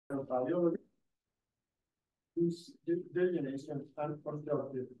biology, degeneration, and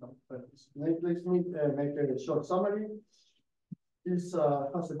osteoarthritis. Let me make a short summary. This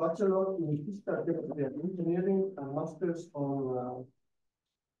has a bachelor in physical chemistry and engineering and master's on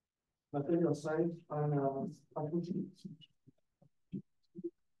material science and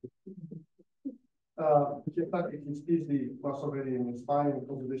his PhD was already in Spain in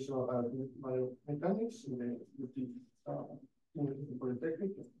computational biomechanics in the University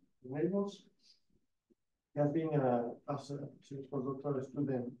Polytechnic in Naples. He has been as a postdoctoral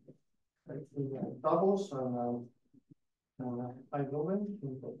student in Davos and Eindhoven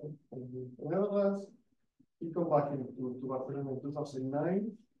in the Netherlands. He came back to Barcelona in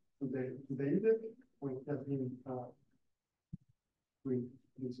 2009 to the IDEC, when he has been doing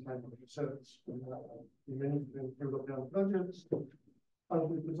this kind of research in many different European projects.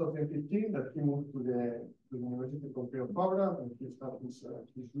 Until 2015, that he moved to the University of Fabra, and he started his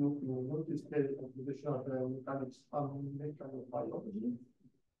group in multi-scale computational biomechanics and mechanobiology.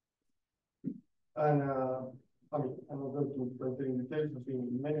 And I mean, I'm not going to enter in details. I've been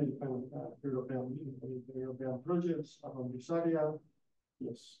in many different European projects around this area.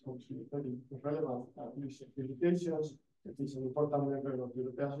 Yes, obviously very relevant research publications. It is an important member of the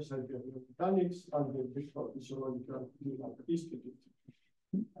European Society of Biomechanics and the Pathophysiological Institute.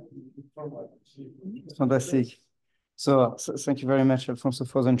 Fantastic. So thank you very much, Alfonso,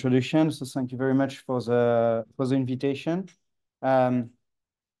 for the introduction. So thank you very much for the invitation. And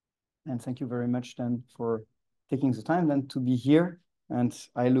thank you very much then for taking the time then to be here. And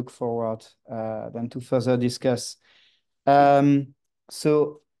I look forward then to further discuss.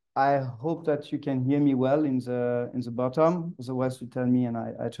 So I hope that you can hear me well in the bottom. Otherwise, you tell me, and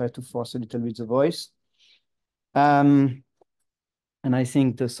I try to force a little bit the voice. And I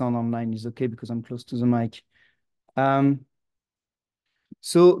think the sound online is okay because I'm close to the mic.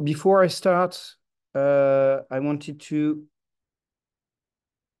 So before I start, I wanted to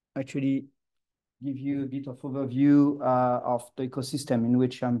actually give you a bit of overview of the ecosystem in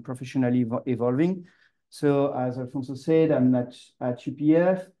which I'm professionally evolving. So as Alfonso said, I'm at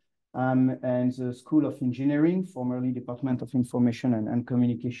UPF. I'm in the School of Engineering, formerly Department of Information and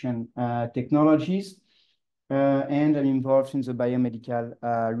Communication Technologies. And I'm involved in the biomedical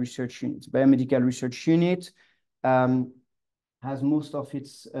research unit. The biomedical research unit has most of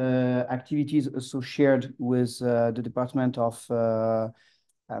its activities also shared with the Department of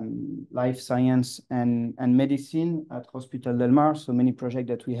Life Science and Medicine at Hospital del Mar. So many projects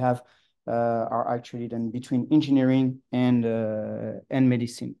that we have are actually then between engineering and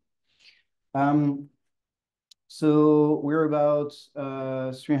medicine. So we're about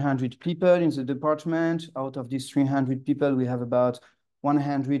 300 people in the department. Out of these 300 people, we have about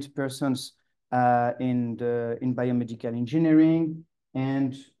 100 persons in biomedical engineering.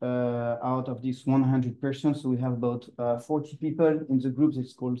 And out of these 100 persons, we have about 40 people in the group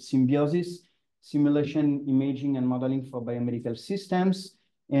that's called SIMBIOSys, Simulation, Imaging, and Modeling for Biomedical Systems.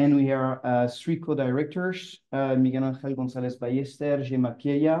 And we are 3 co-directors, Miguel Angel González Ballester, Gemma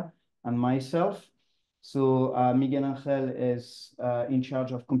Piella, and myself. So Miguel Angel is in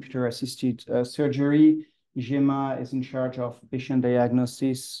charge of computer-assisted surgery. Gemma is in charge of patient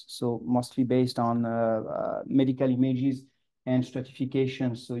diagnosis, so mostly based on medical images and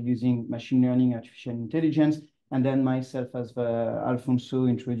stratification, so using machine learning, artificial intelligence. And then myself, as Alfonso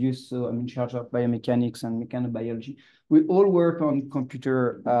introduced, so I'm in charge of biomechanics and mechanobiology. We all work on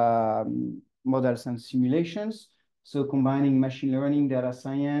computer models and simulations. So combining machine learning, data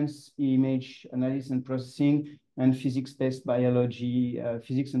science, image analysis and processing, and physics-based biology,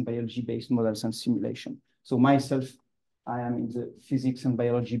 physics and biology-based models and simulation. So myself, I am in the physics and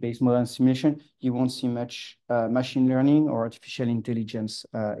biology-based model and simulation. You won't see much machine learning or artificial intelligence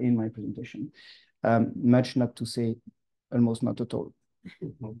in my presentation. Much not to say, almost not at all.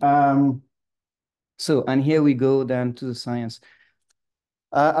 So, and here we go then to the science.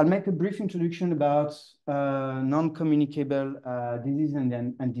 I'll make a brief introduction about non-communicable disease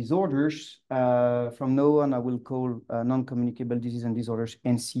and disorders. From now on, I will call non-communicable disease and disorders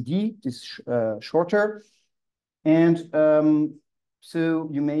NCD, this shorter. And so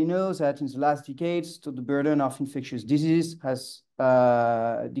you may know that in the last decades, so the burden of infectious disease has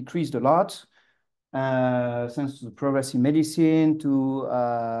decreased a lot thanks to the progress in medicine, to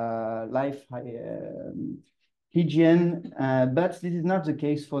life hygiene, but this is not the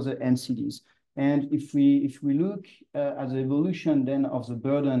case for the NCDs. And if we look at the evolution then of the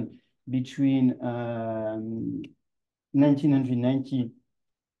burden between 1990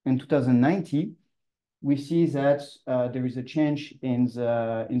 and 2090, we see that there is a change in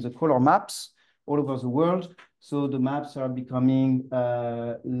the color maps all over the world. So the maps are becoming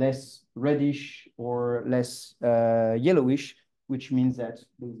less reddish or less yellowish, which means that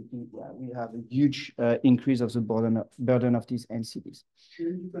basically we have a huge increase of the burden of these NCDs.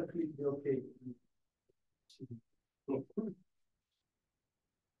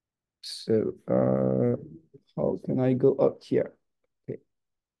 So how can I go up here? Okay.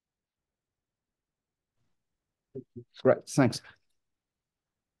 Right, thanks.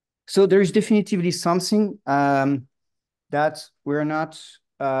 So there is definitively something that we're not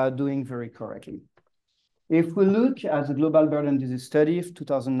doing very correctly. If we look at the Global Burden Disease Study of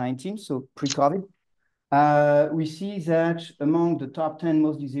 2019, so pre-COVID, we see that among the top 10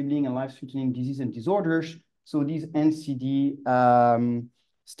 most disabling and life-threatening diseases and disorders, so these NCD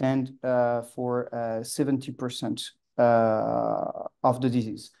stand for 70% of the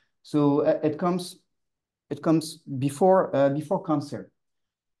disease. So it comes before cancer.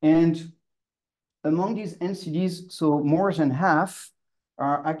 And among these NCDs, so more than half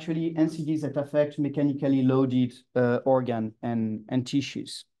are actually NCDs that affect mechanically loaded organ and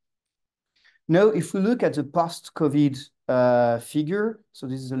tissues. Now, if we look at the post-COVID figure, so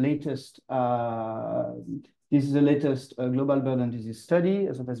this is the latest global burden disease study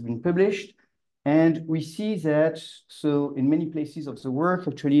that has been published, and we see that so in many places of the world,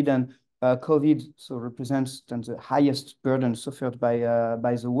 actually, then COVID so represents then the highest burden suffered by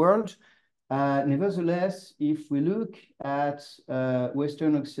the world. Nevertheless, if we look at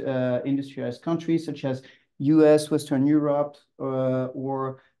Western industrialized countries such as US, Western Europe,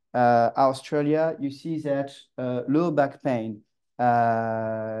 or Australia, you see that low back pain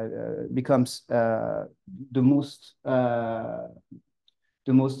becomes the most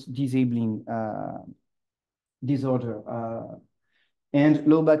disabling disorder. And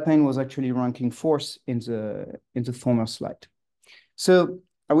low back pain was actually ranking fourth in the former slide. So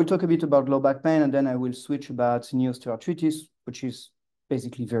I will talk a bit about low back pain, and then I will switch about knee osteoarthritis, which is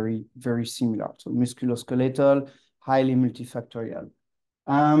basically very, very similar. So musculoskeletal, highly multifactorial.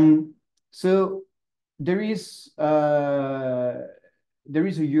 So there is a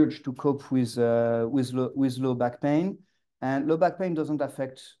urge to cope with low back pain, and low back pain doesn't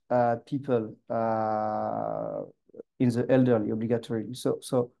affect people in the elderly obligatorily.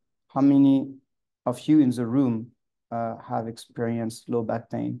 So how many of you in the room have experienced low back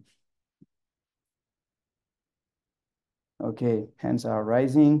pain? Okay, hands are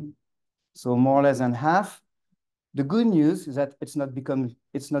rising. So more or less than half. The good news is that it's not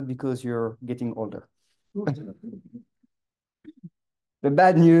because you're getting older. The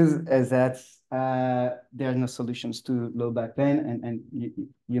bad news is that there are no solutions to low back pain, and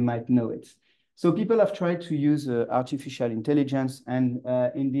you might know it. So people have tried to use artificial intelligence, and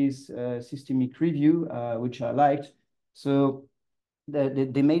in this systemic review, which I liked, so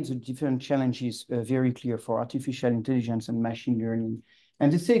they made the different challenges very clear for artificial intelligence and machine learning.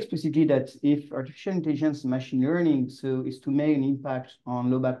 And they say explicitly that if artificial intelligence and machine learning is to make an impact on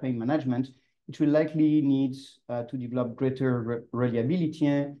low back pain management, it will likely need to develop greater reliability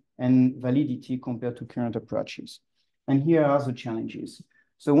and validity compared to current approaches. And here are the challenges.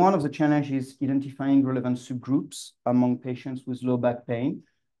 So one of the challenges is identifying relevant subgroups among patients with low back pain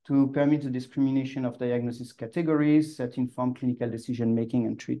to permit the discrimination of diagnosis categories that inform clinical decision-making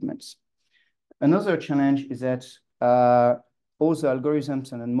and treatments. Another challenge is that all the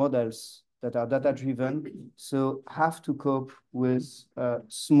algorithms and models that are data-driven so have to cope with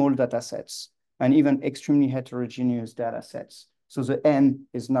small data sets and even extremely heterogeneous data sets. So the N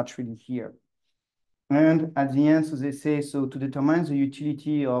is not really here. And at the end, so they say, so to determine the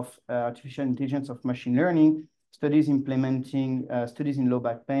utility of artificial intelligence of machine learning, studies implementing studies in low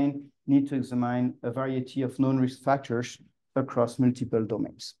back pain need to examine a variety of known risk factors across multiple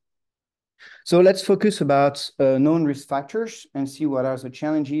domains. So let's focus about known risk factors and see what are the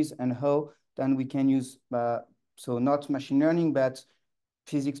challenges and how then we can use, so not machine learning, but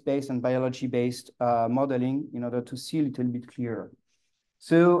physics-based and biology-based modeling in order to see a little bit clearer.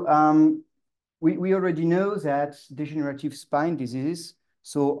 So we already know that degenerative spine diseases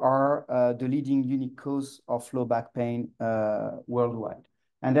are the leading unique cause of low back pain worldwide.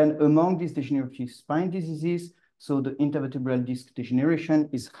 And then among these degenerative spine diseases, so the intervertebral disc degeneration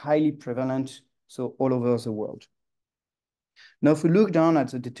is highly prevalent, so all over the world. Now, if we look down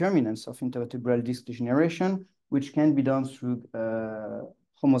at the determinants of intervertebral disc degeneration, which can be done through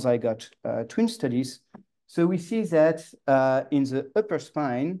homozygote twin studies, so we see that in the upper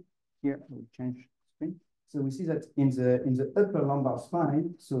spine, here, I will change screen. So we see that in the upper lumbar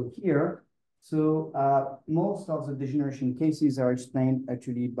spine, so here, so most of the degeneration cases are explained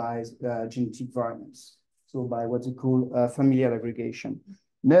actually by genetic variants, so by what they call familial aggregation.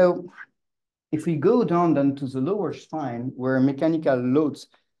 Now, If we go down then to the lower spine, where mechanical loads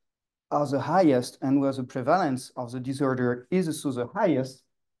are the highest and where the prevalence of the disorder is also the highest,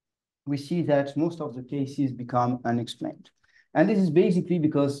 we see that most of the cases become unexplained. And this is basically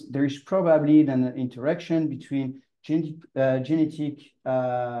because there is probably then an interaction between genetic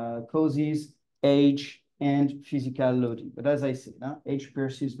causes, age, and physical loading. But as I said, age per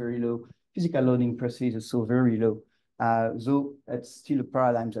se is very low, physical loading per se is also very low. Though it's still a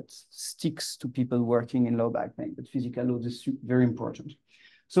paradigm that sticks to people working in low back pain, but physical load is very important.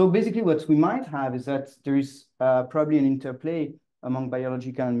 So basically what we might have is that there is probably an interplay among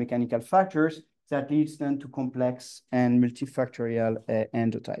biological and mechanical factors that leads then to complex and multifactorial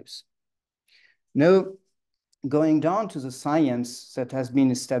endotypes. Now, going down to the science that has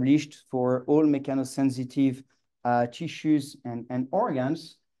been established for all mechanosensitive tissues and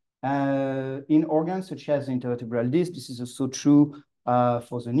organs, in organs such as the intervertebral disc, this is also true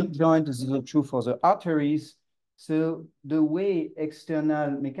for the knee joint, this is also true for the arteries. So the way external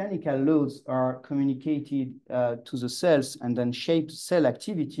mechanical loads are communicated to the cells and then shape cell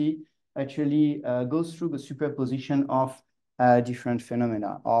activity actually goes through the superposition of different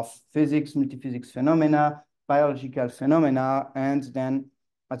phenomena of physics, multiphysics phenomena, biological phenomena, and then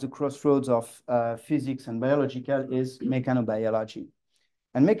at the crossroads of physics and biological is mechanobiology.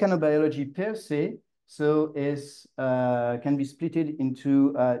 And mechanobiology per se, so is can be split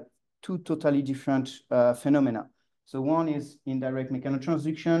into two totally different phenomena. So one is indirect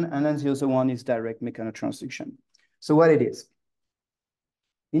mechanotransduction, and then the other one is direct mechanotransduction. So what it is?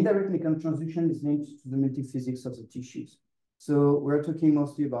 Indirect mechanotransduction is linked to the multiphysics of the tissues. So we're talking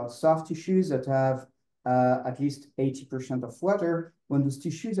mostly about soft tissues that have at least 80% of water. When those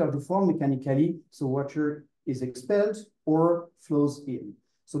tissues are deformed mechanically, so water is expelled or flows in.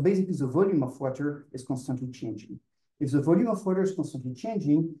 So basically the volume of water is constantly changing. If the volume of water is constantly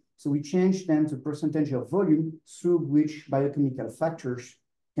changing, so we change then the percentage of volume through which biochemical factors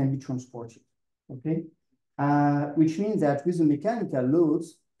can be transported, okay? Which means that with the mechanical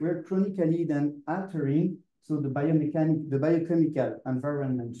loads, we're chronically then altering so the biochemical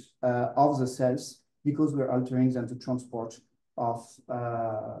environment of the cells because we're altering then the transport of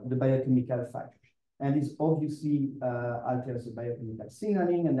the biochemical factors. And this obviously alters the biochemical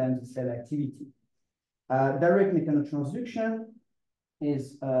signaling and then the cell activity. Direct mechanotransduction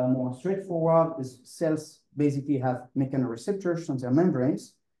is more straightforward. These cells basically have mechanoreceptors on their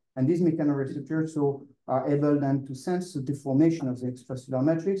membranes, and these mechanoreceptors are able then to sense the deformation of the extracellular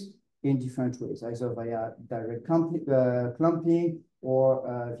matrix in different ways, either via direct clumping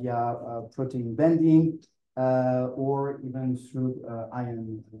or via protein bending, or even through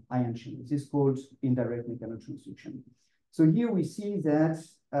ion channels. This is called indirect mechanotransduction. So here we see that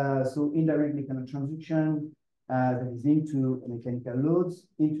so indirect mechanotransduction that is linked to mechanical loads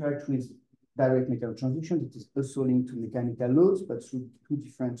interact with direct mechanotransduction that is also linked to mechanical loads, but through two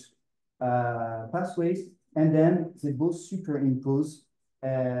different pathways, and then they both superimpose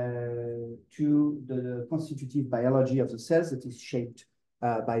to the constitutive biology of the cells that is shaped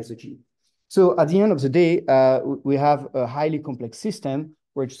by the gene. So at the end of the day, we have a highly complex system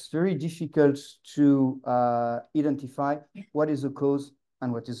where it's very difficult to identify what is the cause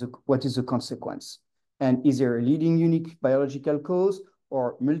and what is the consequence. And is there a leading unique biological cause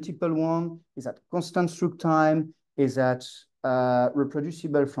or multiple one? Is that constant through time? Is that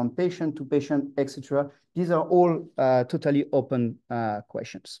reproducible from patient to patient, etc.? These are all totally open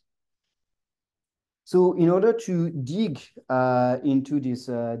questions. So in order to dig into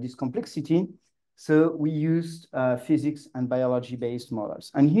this complexity, so we used physics and biology-based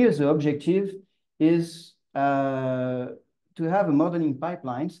models. And here the objective is to have a modeling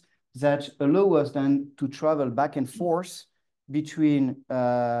pipelines that allow us then to travel back and forth between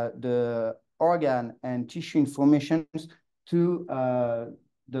the organ and tissue informations to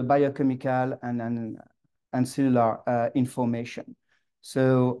the biochemical and cellular information.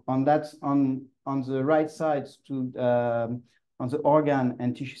 So on the right side on the organ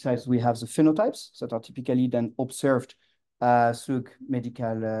and tissue sides, we have the phenotypes that are typically then observed through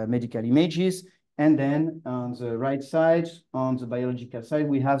medical images. And then on the right side, on the biological side,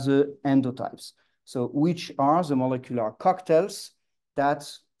 we have the endotypes. So which are the molecular cocktails that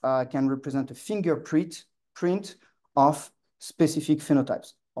can represent a fingerprint of specific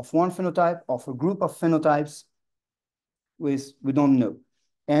phenotypes, of one phenotype, of a group of phenotypes, we don't know.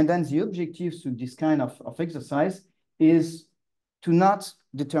 And then the objective to this kind of exercise is to not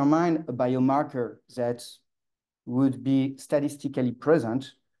determine a biomarker that would be statistically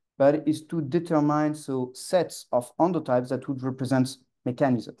present, but is to determine sets of endotypes that would represent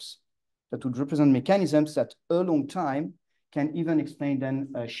mechanisms, that along time can even explain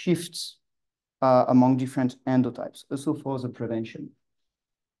then shifts among different endotypes, also for the prevention.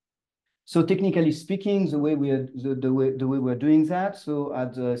 So technically speaking, the way we're doing that, so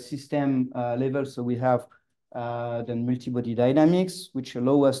at the system level, so we have the multi-body dynamics, which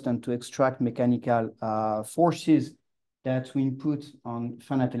allow us then to extract mechanical forces that we input on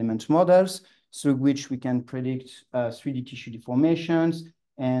finite element models, through which we can predict 3D tissue deformations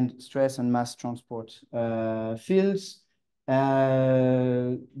and stress and mass transport fields.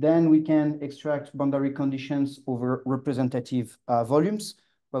 Then we can extract boundary conditions over representative volumes,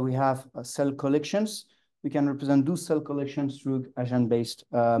 where we have cell collections. We can represent those cell collections through agent-based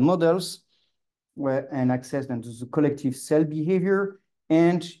models, and access then to the collective cell behavior.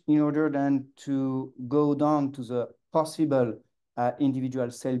 And in order then to go down to the possible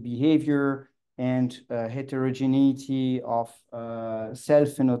individual cell behavior and heterogeneity of cell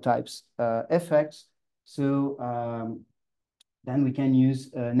phenotypes effects, so then we can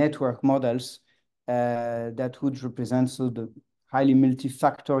use network models that would represent the highly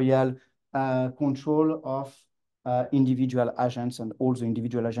multifactorial control of individual agents, and all the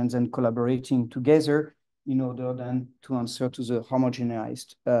individual agents and collaborating together in order then to answer to the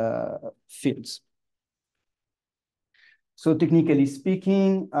homogenized fields. So technically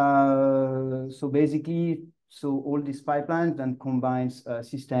speaking, so basically, so all these pipelines then combines a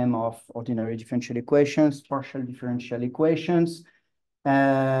system of ordinary differential equations, partial differential equations,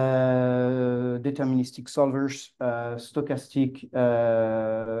 deterministic solvers, stochastic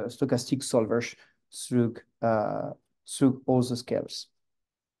solvers through all the scales.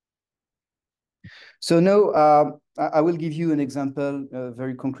 So now I will give you an example, a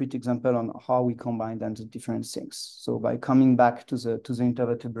very concrete example on how we combine then the different things. So by coming back to the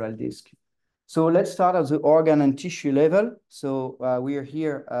intervertebral disc. So let's start at the organ and tissue level. So we are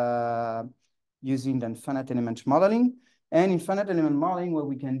here using then finite element modeling. And in finite element modeling, what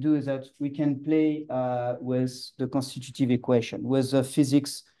we can do is that we can play with the constitutive equation, with the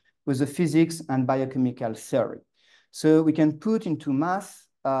physics and biochemical theory. So we can put into math,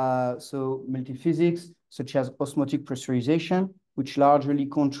 so multiphysics, such as osmotic pressurization, which largely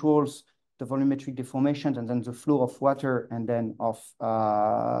controls the volumetric deformations and then the flow of water and then of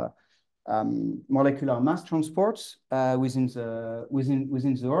molecular mass transports within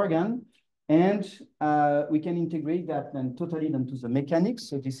the organ. And we can integrate that then totally into the mechanics.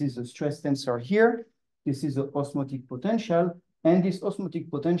 So this is the stress tensor here. This is the osmotic potential. And this osmotic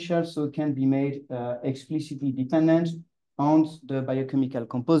potential so can be made explicitly dependent on the biochemical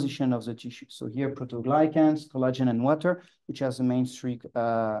composition of the tissue. So here, protoglycans, collagen, and water, which are the main three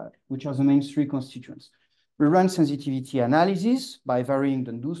constituents. We run sensitivity analysis by varying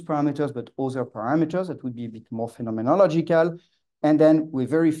those parameters, but other parameters that would be a bit more phenomenological. And then we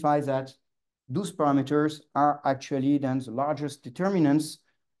verify that those parameters are actually then the largest determinants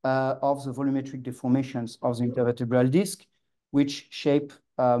of the volumetric deformations of the intervertebral disc, which shape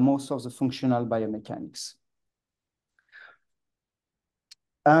most of the functional biomechanics.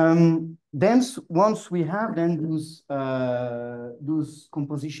 Then once we have then those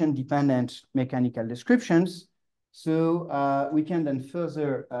composition-dependent mechanical descriptions, so we can then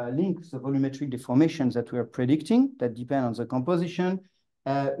further link the volumetric deformations that we are predicting that depend on the composition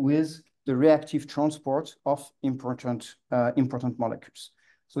with the reactive transport of important molecules.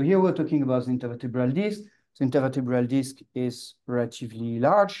 So here we're talking about the intervertebral disc. The intervertebral disc is relatively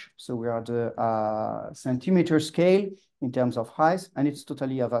large, so we are at the centimeter scale in terms of height, and it's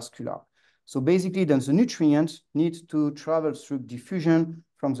totally avascular. So basically, then the nutrient needs to travel through diffusion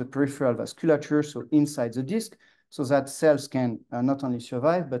from the peripheral vasculature, so inside the disc, so that cells can not only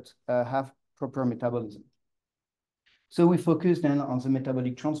survive, but have proper metabolism. So we focus then on the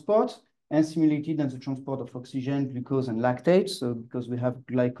metabolic transport and simulated then the transport of oxygen, glucose, and lactate. So because we have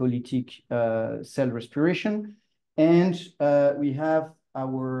glycolytic cell respiration, and we have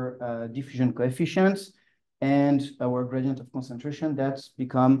our diffusion coefficients and our gradient of concentration that's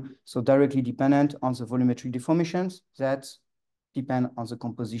become so directly dependent on the volumetric deformations that depend on the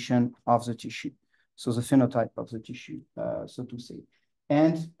composition of the tissue. So the phenotype of the tissue, so to say.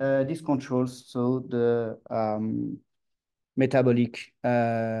 And this controls so the metabolic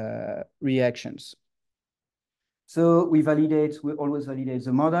reactions. So we always validate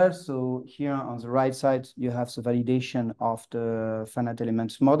the model. So here on the right side, you have the validation of the finite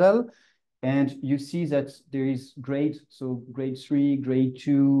elements model. And you see that there is grade, so grade 3, grade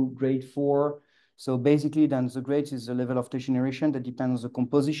 2, grade 4. So basically then the grade is the level of degeneration that depends on the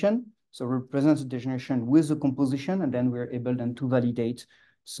composition. So represents the degeneration with the composition, and then we're able then to validate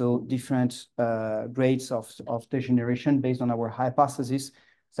so different grades of degeneration based on our hypothesis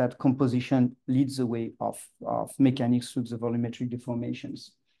that composition leads the way of mechanics through the volumetric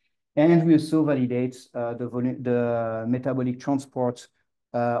deformations. And we also validate the metabolic transport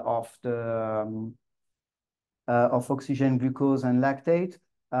of oxygen, glucose, and lactate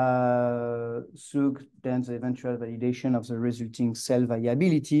through then the eventual validation of the resulting cell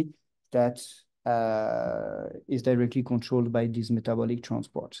viability that is directly controlled by these metabolic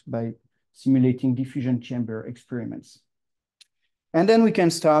transports by simulating diffusion chamber experiments. And then we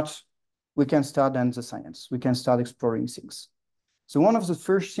can start then the science. We can start exploring things. So one of the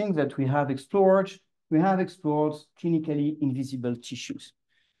first things that we have explored clinically invisible tissues.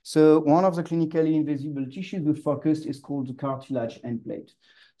 So one of the clinically invisible tissues we focused is called the cartilage end plate.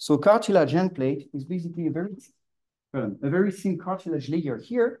 So cartilage end plate is basically a very thin cartilage layer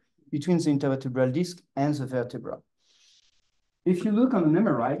here between the intervertebral disc and the vertebra. If you look on an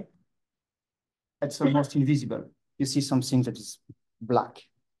MRI, it's almost invisible. You see something that is black,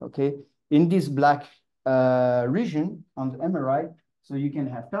 okay? In this black region on the MRI, so you can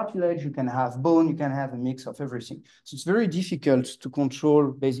have cartilage, you can have bone, you can have a mix of everything. So it's very difficult to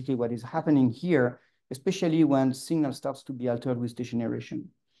control basically what is happening here, especially when signal starts to be altered with degeneration.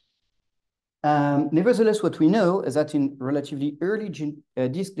 Nevertheless, what we know is that in relatively early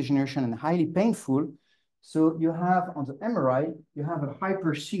disc degeneration and highly painful, so you have on the MRI, you have a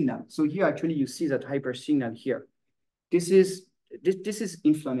hypersignal. So here actually you see that hypersignal here. This is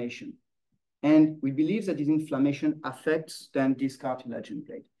inflammation. And we believe that this inflammation affects then this cartilage end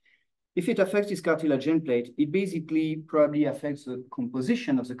plate. If it affects this cartilage end plate, it basically probably affects the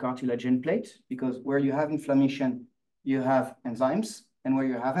composition of the cartilage end plate, because where you have inflammation, you have enzymes, and where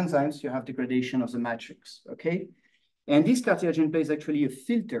you have enzymes, you have degradation of the matrix, okay? And this cartilage end plate is actually a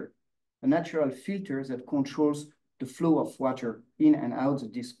filter, a natural filter that controls the flow of water in and out the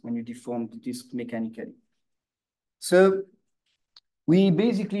disc when you deform the disc mechanically. So we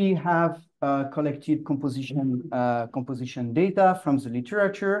basically have collected composition data from the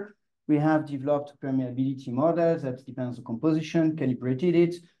literature. We have developed permeability models that depends on composition, calibrated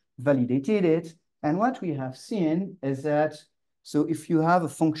it, validated it. And what we have seen is that, so if you have a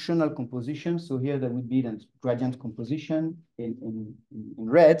functional composition, so here that would be the gradient composition in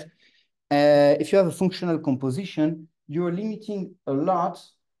red. If you have a functional composition, you're limiting a lot,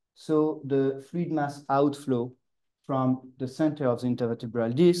 so the fluid mass outflow from the center of the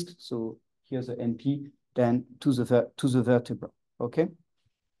intervertebral disc, so here's the NP, then to the vertebra, okay?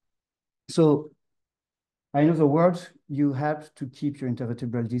 So in other words, you have to keep your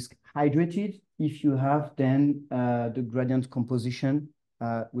intervertebral disc hydrated if you have then the gradient composition,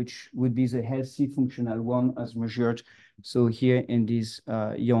 which would be the healthy functional one as measured, so here in this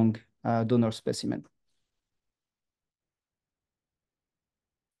young donor specimen.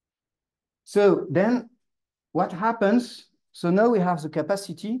 So then what happens? So now we have the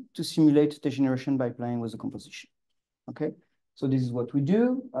capacity to simulate degeneration by playing with the composition, okay? So this is what we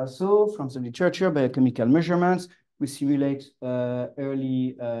do. So from the literature, biochemical measurements, we simulate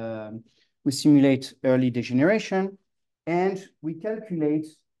early degeneration, and we calculate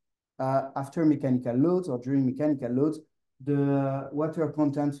after mechanical loads or during mechanical loads, the water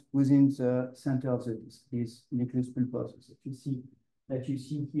content within the center of the disc, this nucleus pulposus that you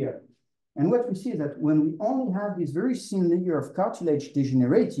see here. And what we see is that when we only have this very thin layer of cartilage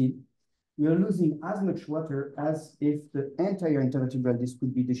degenerated, we are losing as much water as if the entire intervertebral disc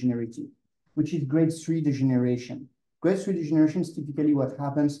would be degenerated, which is grade 3 degeneration. Grade 3 degeneration is typically what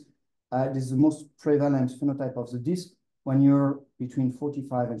happens. This is the most prevalent phenotype of the disc when you're between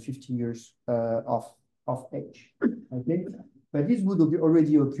 45 and 50 years of age, okay? But this would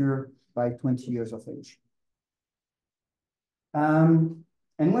already occur by 20 years of age.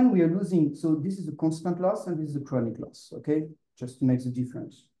 And when we are losing, so this is a constant loss and this is a chronic loss, okay? Just to make the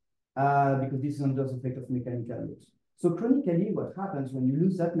difference, because this is under the effect of mechanical loss. So chronically, what happens when you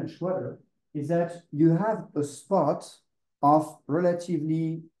lose that much water is that you have a spot of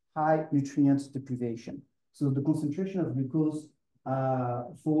relatively high nutrient deprivation. So the concentration of glucose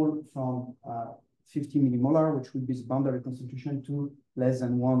fall from 50 millimolar, which would be the boundary concentration, to less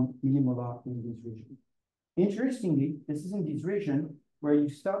than 1 millimolar in this region. Interestingly, this is in this region where you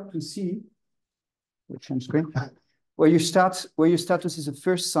start to see, where you start to see the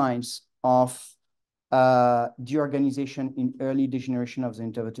first signs of deorganization in early degeneration of the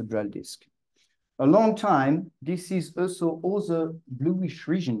intervertebral disc. A long time, this is also the bluish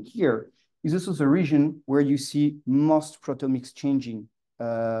region here is also the region where you see most proteomics changing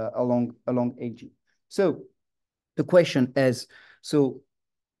along aging. So the question is,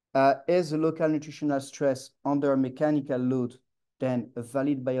 is the local nutritional stress under mechanical load then a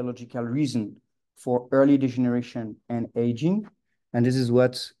valid biological reason for early degeneration and aging? And this is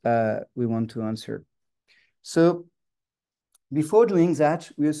what we want to answer. So Before doing that,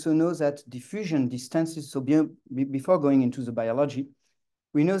 we also know that diffusion distances, so before going into the biology,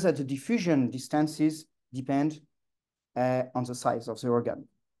 we know that the diffusion distances depend on the size of the organ,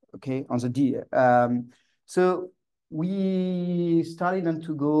 okay, on the so we started then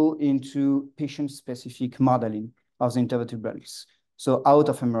to go into patient-specific modeling of the intervertebrals. So out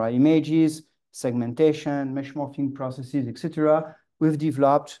of MRI images, segmentation, mesh morphing processes, etc., we've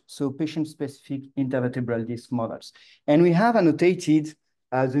developed patient-specific intervertebral disc models. And we have annotated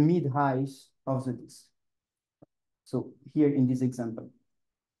the mid-highs of the disc. So here in this example.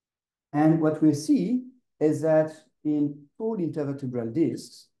 And what we see is that in full intervertebral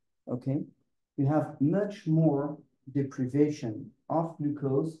discs, okay, you have much more deprivation of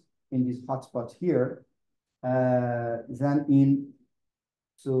glucose in this hotspot here than in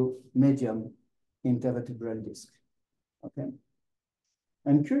medium intervertebral disc, okay?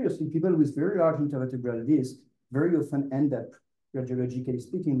 And curiously, people with very large intervertebral disc very often end up, radiologically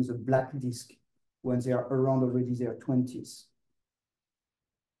speaking, with a black disc when they are around already their 20s.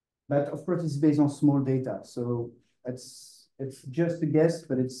 But of course, it's based on small data, so it's just a guess,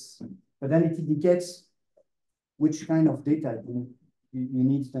 but then it indicates which kind of data you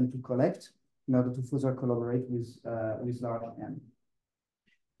need them to collect in order to further collaborate with large N.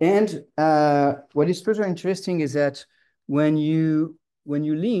 And what is further interesting is that when you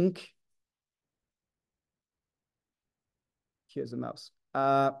link, here's the mouse.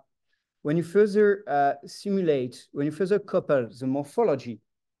 When you further simulate, when you further couple the morphology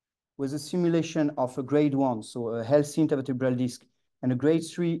with a simulation of a grade 1, so a healthy intervertebral disc, and a grade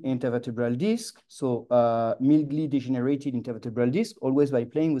 3 intervertebral disc, so mildly degenerated intervertebral disc, always by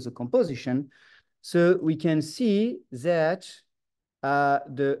playing with the composition. So we can see that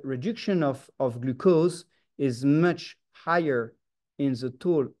the reduction of glucose is much higher in the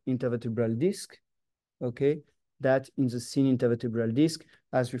tall intervertebral disc, okay, that in the thin intervertebral disc,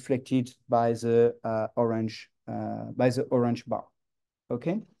 as reflected by the orange bar,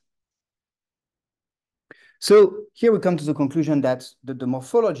 okay? So here we come to the conclusion that the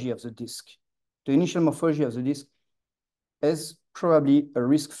morphology of the disc, the initial morphology of the disc, is probably a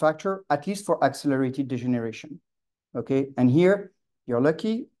risk factor, at least for accelerated degeneration, okay? And here, you're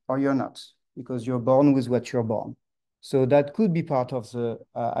lucky or you're not, because you're born with what you're born. So that could be part of the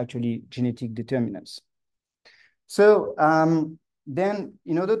actually genetic determinants. So then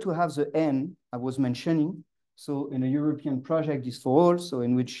in order to have the N I was mentioning, so in a European project, this for all, so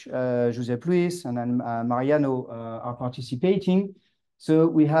in which Josep Luis and then Mariano are participating. So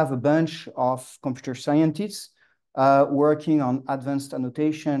we have a bunch of computer scientists working on advanced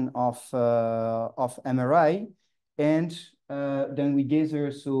annotation of MRI. And then we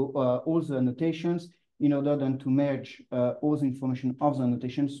gather all the annotations in order then to merge all the information of the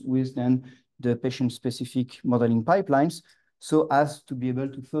annotations with then the patient-specific modeling pipelines, so as to be able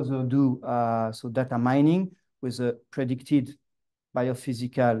to further do data mining with the predicted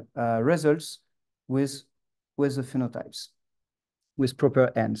biophysical results with the phenotypes, with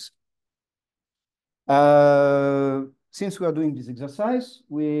proper ends. Since we are doing this exercise,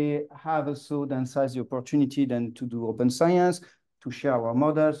 we have also then seized the opportunity then to do open science, to share our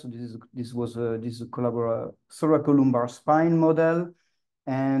models. So this is a thoracolumbar spine model.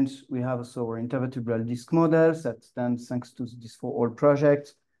 And we have also our intervertebral disc models that's done thanks to this for all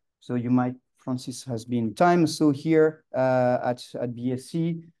project. So you might, Francis has been time. So here at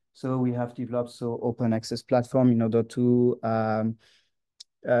BSc, so we have developed open access platform in order to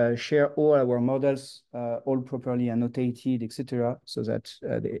share all our models, all properly annotated, etc., so that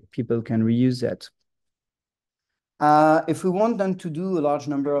the people can reuse that. If we want them to do a large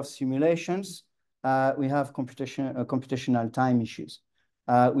number of simulations, we have computational time issues.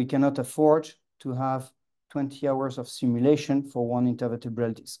 We cannot afford to have 20 hours of simulation for one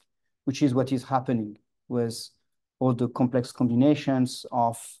intervertebral disc, which is what is happening with all the complex combinations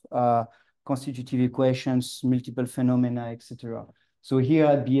of constitutive equations, multiple phenomena, etc. So here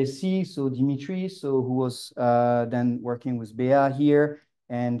at BSc, so Dimitri, who was then working with Bea here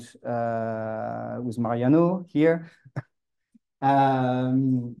and with Mariano here,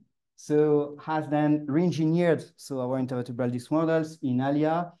 so has then re-engineered our intervertebral disc models in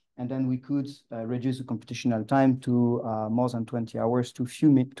ALIA, and then we could reduce the computational time to more than 20 hours to few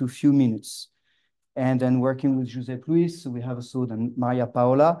minutes. And then working with Josep Luis, so we have also then Maria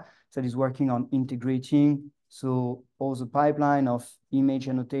Paola that is working on integrating all the pipeline of image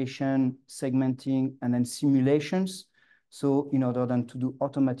annotation, segmenting, and then simulations. So in order then to do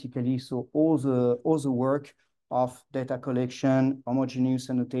automatically all the work of data collection, homogeneous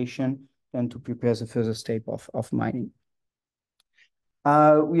annotation, and to prepare the further step of mining.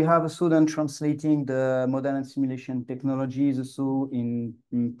 We have also then translating the model and simulation technologies also in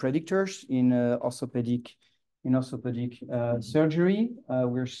predictors in orthopedic surgery.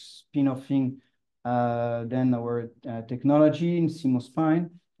 We're spin-offing then our technology in Simospine,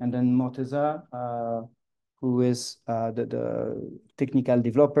 and then Morteza, who is the technical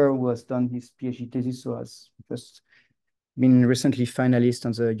developer who has done his PhD thesis, so has just been recently finalist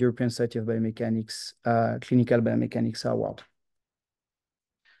on the European Society of Biomechanics Clinical Biomechanics Award.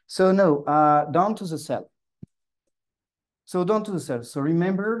 So no, down to the cell. So down to the cell. So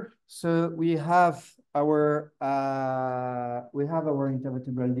remember, so we have our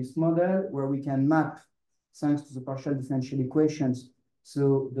intervertebral disc model where we can map, thanks to the partial differential equations,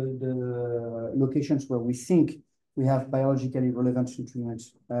 so the locations where we think we have biologically relevant nutrient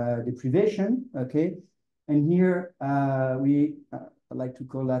deprivation. Okay, and here we like to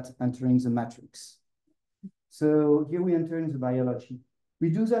call that entering the matrix. So here we enter in the biology. We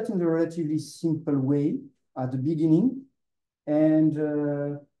do that in a relatively simple way at the beginning. And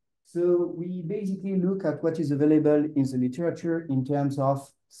so we basically look at what is available in the literature in terms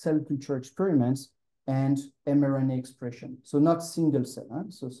of cell culture experiments and mRNA expression. So not single cell,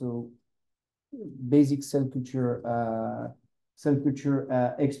 huh? So basic cell culture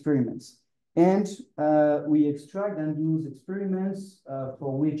experiments. And we extract and use experiments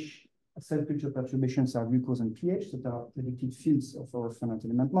for which cell culture perturbations are glucose and pH, that are predicted fields of our finite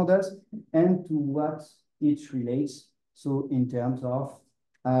element models, and to what it relates. So in terms of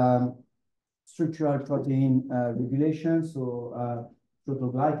structural protein regulation, so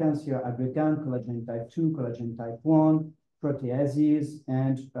protoglycans here, aggrecan, collagen type 2, collagen type 1, proteases,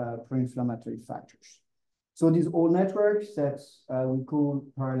 and pro-inflammatory factors. So these all networks that we call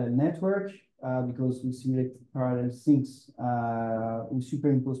parallel network because we simulate parallel sinks, we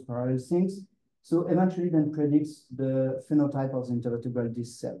superimpose parallel sinks. So eventually then predicts the phenotype of the intervertebral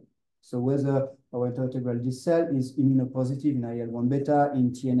disc cell. So whether our intervertebral disc cell is immunopositive in IL-1 beta,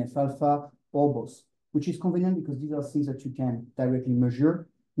 in TNF-alpha, or both, which is convenient because these are things that you can directly measure,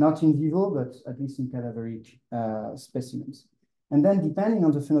 not in vivo, but at least in cadaveric specimens. And then depending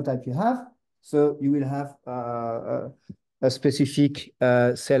on the phenotype you have, so you will have a specific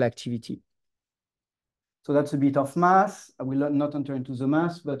cell activity. So that's a bit of math. I will not enter into the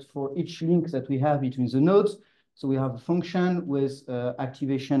math, but for each link that we have between the nodes, so we have a function with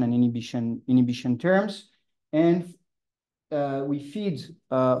activation and inhibition terms, and we feed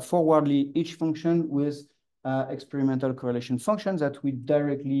forwardly each function with experimental correlation functions that we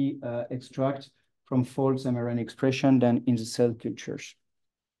directly extract from false mRNA expression then in the cell cultures.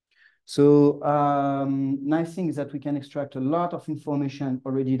 So nice thing is that we can extract a lot of information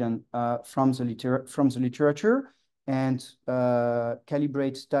already done from the literature and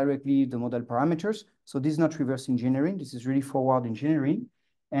calibrate directly the model parameters. So this is not reverse engineering. This is really forward engineering.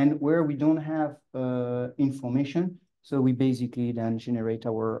 And where we don't have information, so we basically then generate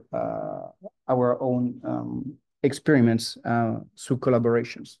our own experiments through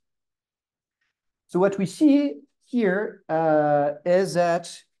collaborations. So what we see here is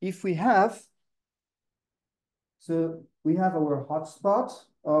that if we have, so we have our hotspot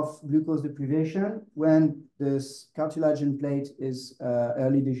of glucose deprivation when this cartilaginous plate is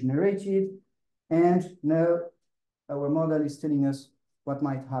early degenerated, and now our model is telling us what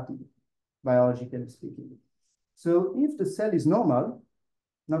might happen, biologically speaking. So if the cell is normal,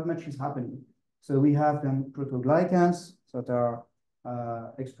 not much is happening. So we have then protoglycans that are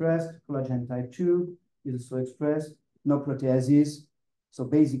expressed, collagen type 2 is also expressed, no proteases. So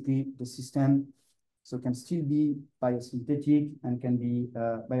basically the system can still be biosynthetic and can be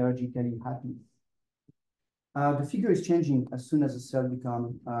biologically happy. The figure is changing as soon as the cell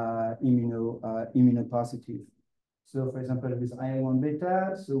becomes immunopositive. So for example, with IL-1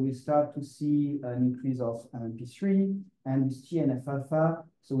 beta, so we start to see an increase of MMP3, and with TNF-alpha,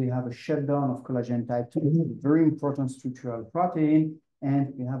 so we have a shutdown of collagen type 2, very important structural protein,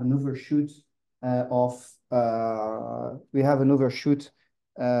 and we have an overshoot of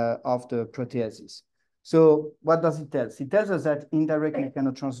the proteases. So what does it tell us? It tells us that indirect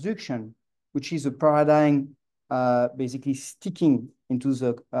mechanotransduction, which is a paradigm basically sticking into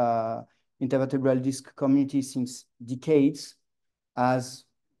the intervertebral disc community since decades, as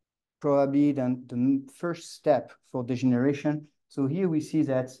probably then the first step for degeneration. So here we see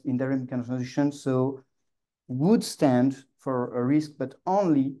that indirect mechanotransduction would stand for a risk, but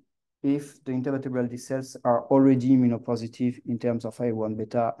only if the intervertebral disc cells are already immunopositive in terms of IL-1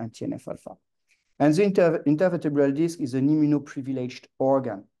 beta and TNF-alpha. And the intervertebral disc is an immunoprivileged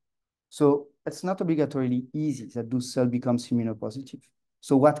organ. So it's not obligatorily easy that those cells becomes immunopositive.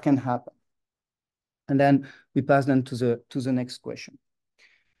 So what can happen? And then we pass then to the next question.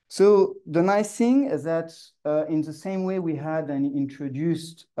 So the nice thing is that in the same way we had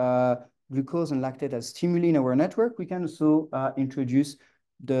introduced glucose and lactate as stimuli in our network, we can also introduce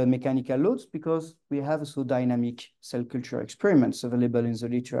the mechanical loads because we have also dynamic cell culture experiments available in the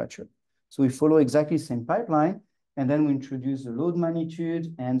literature. So we follow exactly the same pipeline, and then we introduce the load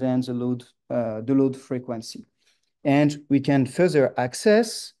magnitude and then the load frequency. And we can further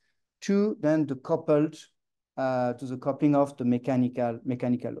access to then the coupled to the coupling of the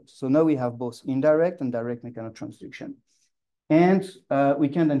mechanical loads. So now we have both indirect and direct mechanotransduction. And we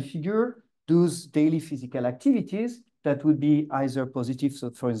can then figure those daily physical activities that would be either positive,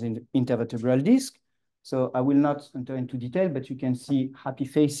 so for the intervertebral disc. So I will not enter into detail, but you can see happy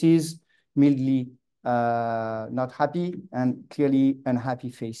faces, mildly not happy, and clearly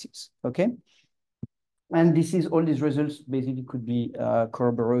unhappy faces, okay? And this is all these results basically could be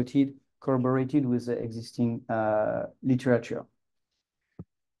corroborated with the existing literature.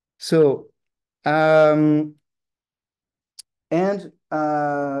 So, thanks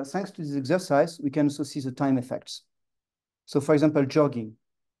to this exercise, we can also see the time effects. So for example, jogging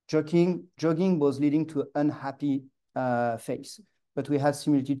was leading to an unhappy face, but we had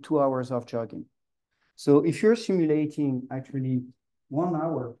simulated 2 hours of jogging. So if you're simulating actually 1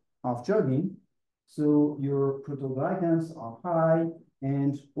 hour of jogging, so your protoglycans are high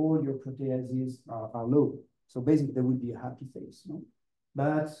and all your proteases are low. So basically there would be a happy face. No?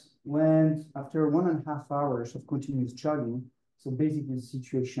 But when after 1.5 hours of continuous jogging, so basically the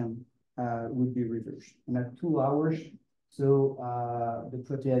situation would be reversed. And at 2 hours, so the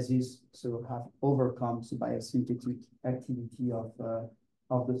proteases have overcome the biosynthetic activity of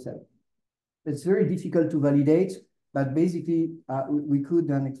the cell. It's very difficult to validate, but basically we could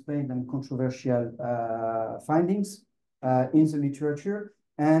then explain them controversial findings in the literature,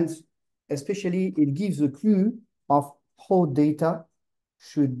 and especially it gives a clue of how data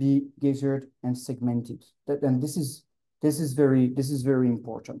should be gathered and segmented. And this is very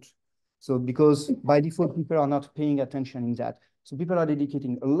important. So because by default, people are not paying attention in that. So people are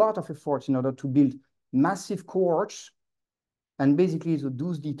dedicating a lot of effort in order to build massive cohorts. And basically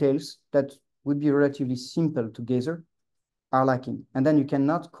those details that would be relatively simple to gather are lacking. And then you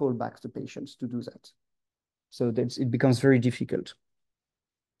cannot call back the patients to do that. So it becomes very difficult.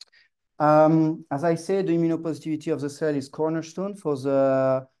 As I said, the immunopositivity of the cell is cornerstone for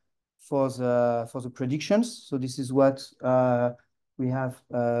the predictions. So this is what we have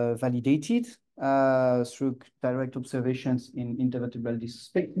validated through direct observations in intervertebral disc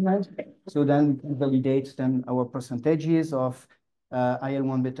specimens. So then we can validate then our percentages of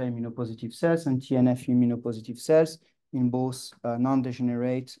IL-1 beta immunopositive cells and TNF immunopositive cells in both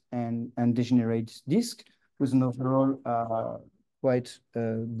non-degenerate and degenerate disc with an overall quite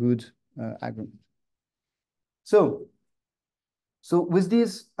good agreement. So with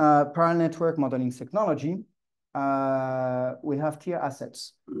this parallel network modeling technology, we have clear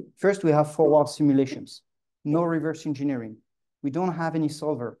assets. First, we have forward simulations, no reverse engineering. We don't have any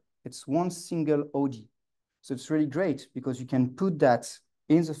solver. It's one single OD. So it's really great because you can put that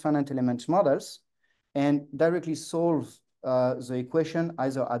in the finite element models and directly solve the equation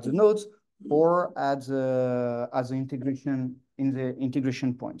either at the nodes or at the integration in the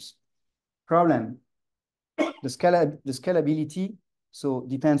integration points. Problem, the scalability, so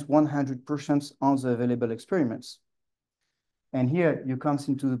depends 100% on the available experiments. And here you come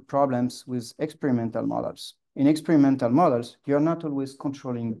into the problems with experimental models. In experimental models, you're not always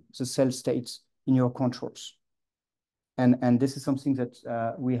controlling the cell states in your controls. And this is something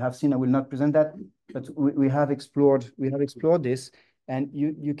that we have seen. I will not present that, but we have explored this, and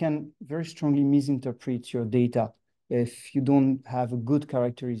you can very strongly misinterpret your data if you don't have a good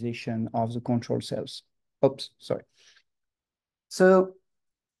characterization of the control cells. Oops, sorry. So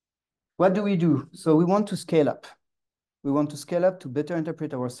what do we do? So we want to scale up. We want to scale up to better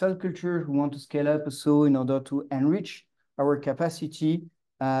interpret our cell culture. We want to scale up also in order to enrich our capacity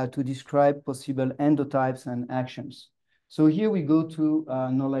to describe possible endotypes and actions. So here we go to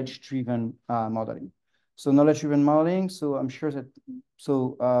knowledge-driven modeling. So knowledge-driven modeling, so I'm sure that,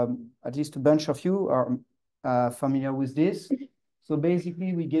 at least a bunch of you are familiar with this. So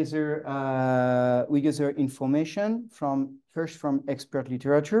basically we gather information first from expert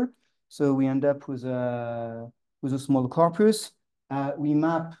literature. So we end up with a small corpus. We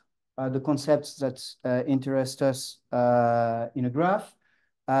map the concepts that interest us in a graph.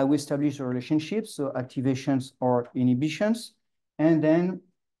 We establish the relationships, so activations or inhibitions. And then,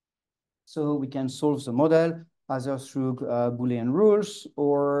 so we can solve the model either through Boolean rules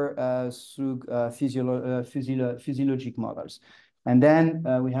or through physiologic models. And then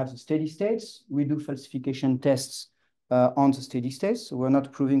we have the steady states. We do falsification tests on the steady state. So we're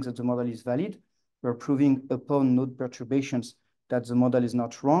not proving that the model is valid. We're proving upon node perturbations that the model is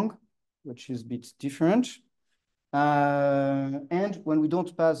not wrong, which is a bit different. And when we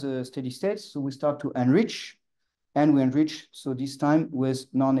don't pass the steady state, so we start to enrich, and we enrich, so this time with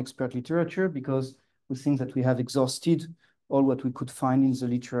non-expert literature, because we think that we have exhausted all what we could find in the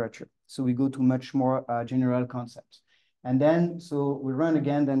literature. So we go to much more general concepts. And then, so we run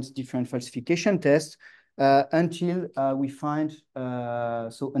again then different falsification tests until we find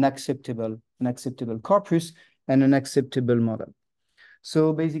so an acceptable corpus and an acceptable model.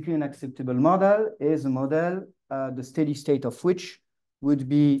 So basically an acceptable model is a model, the steady state of which would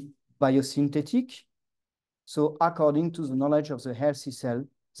be biosynthetic. So according to the knowledge of the healthy cell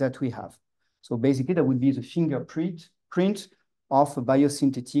that we have. So basically that would be the fingerprint of a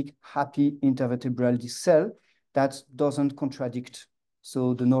biosynthetic happy intervertebral disc cell that doesn't contradict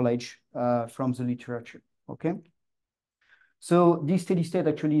so the knowledge from the literature, okay? So this steady state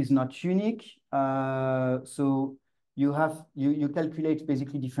actually is not unique. So you calculate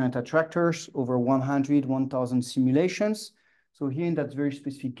basically different attractors over 100, 1,000 simulations. So here in that very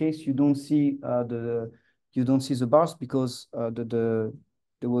specific case, you don't see the bars because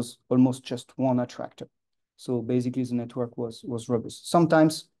there was almost just one attractor. So basically the network was robust.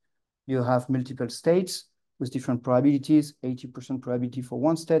 Sometimes you have multiple states with different probabilities, 80% probability for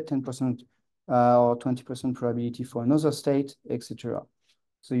one state, 10% or 20% probability for another state, etc.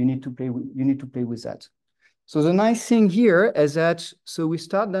 So you need to play with that. So the nice thing here is that so we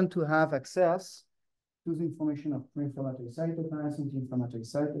start then to have access to the information of pro-inflammatory cytokines, anti-inflammatory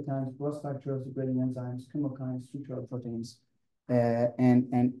cytokines, growth factors, degrading enzymes, chemokines, structural proteins,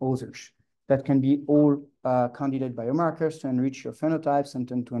 and others. That can be all candidate biomarkers to enrich your phenotypes and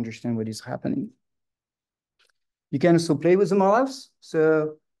then to understand what is happening. You can also play with the models.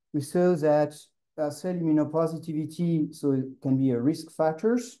 So we saw that cell immunopositivity, so it can be a risk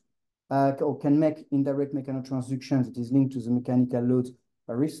factors, or can make indirect mechanotransduction that is linked to the mechanical load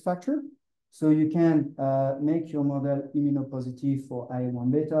a risk factor. So you can make your model immunopositive for IL-1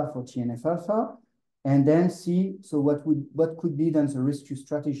 beta, for TNF alpha, and then see so what could be then the rescue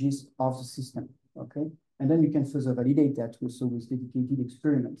strategies of the system, okay? And then you can further validate that with dedicated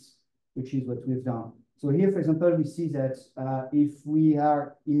experiments, which is what we've done. So here, for example, we see that if we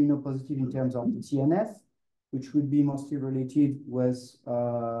are immunopositive in terms of the TNF, which would be mostly related with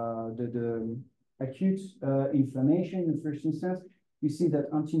the acute inflammation in the first instance, we see that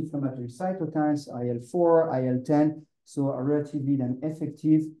anti-inflammatory cytokines, IL-4, IL-10, so are relatively then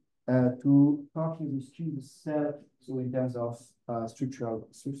effective to partly rescue the cell, so in terms of structural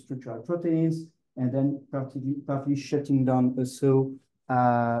proteins, and then partly shutting down also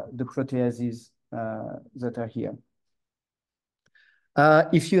the proteases that are here.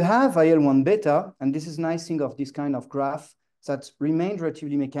 If you have IL-1 beta, and this is nice thing of this kind of graph, that remains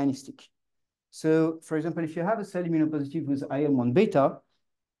relatively mechanistic. So, for example, if you have a cell immunopositive with IL-1 beta,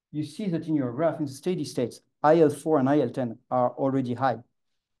 you see that in your graph in the steady states, IL-4 and IL-10 are already high.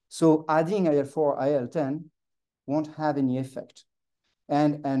 So adding IL-4, IL-10 won't have any effect.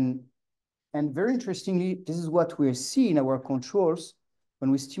 And very interestingly, this is what we see in our controls. When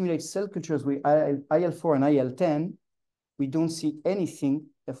we stimulate cell cultures with IL-4 and IL-10, we don't see anything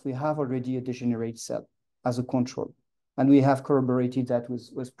if we have already a degenerate cell as a control. And we have corroborated that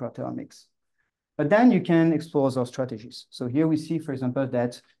with proteomics. But then you can explore those strategies. So here we see, for example,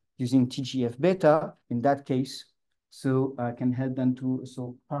 that using TGF-beta, in that case, so can help them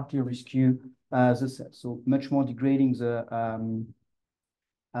to partly rescue the cell. So much more degrading the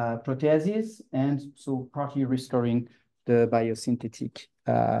proteases and so partly restoring the biosynthetic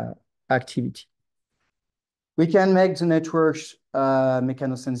activity. We can make the networks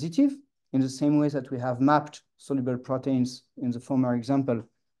mechanosensitive in the same way that we have mapped soluble proteins in the former example.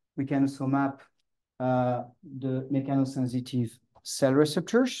 We can also map the mechanosensitive cell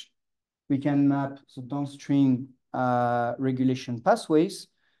receptors. We can map the downstream regulation pathways,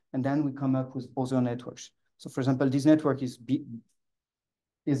 and then we come up with other networks. So for example, this network is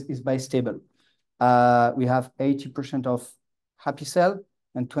bistable. We have 80% of happy cell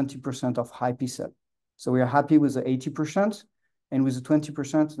and 20% of happy cell. So we are happy with the 80%, and with the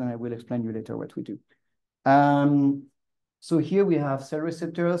 20%, then I will explain you later what we do. So here we have cell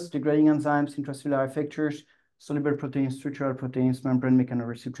receptors, degrading enzymes, intracellular effectors, soluble proteins, structural proteins, membrane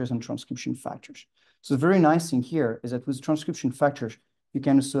mechanoreceptors, and transcription factors. So the very nice thing here is that with transcription factors, you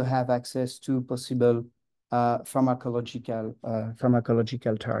can also have access to possible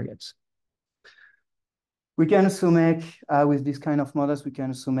pharmacological targets. We can also make, with this kind of models, we can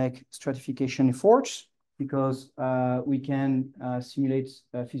also make stratification efforts because we can simulate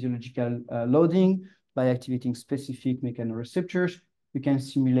physiological loading by activating specific mechanoreceptors. We can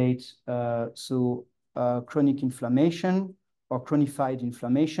simulate chronic inflammation or chronified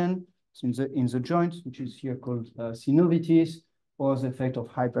inflammation in the joint, which is here called synovitis, or the effect of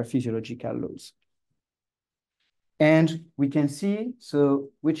hyperphysiological loads. And we can see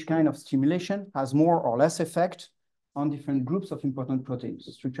which kind of stimulation has more or less effect on different groups of important proteins,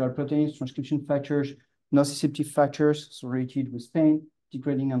 structural proteins, transcription factors, nociceptive factors, so related with pain,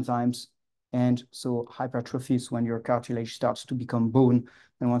 degrading enzymes, and so hypertrophies when your cartilage starts to become bone.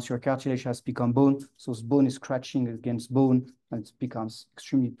 And once your cartilage has become bone, so bone is scratching against bone, and it becomes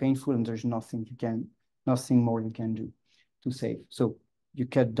extremely painful, and there's nothing more you can do to save. So you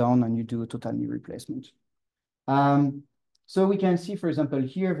cut down and you do a total knee replacement. So we can see, for example,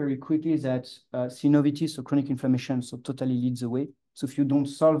 here very quickly that synovitis, so chronic inflammation, so totally leads the way. So if you don't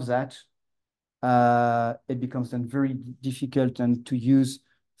solve that, it becomes then very difficult and to use,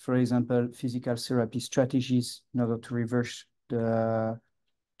 for example, physical therapy strategies in order to reverse the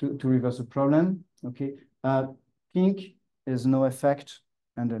problem. Okay, pink is no effect,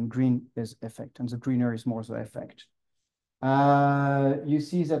 and then green is effect, and the greener is more the effect. You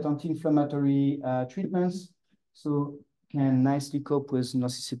see that anti-inflammatory treatments can nicely cope with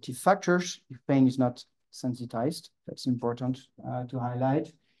nociceptive factors if pain is not sensitized. That's important to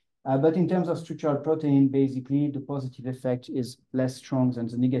highlight. But in terms of structural protein, basically, the positive effect is less strong than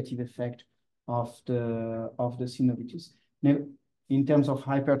the negative effect of the synovitis. Now, in terms of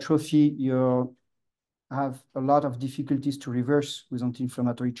hypertrophy, you have a lot of difficulties to reverse with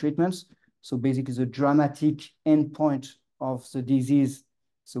anti-inflammatory treatments. So basically, the dramatic endpoint of the disease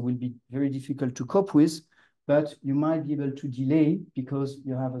will be very difficult to cope with, but you might be able to delay because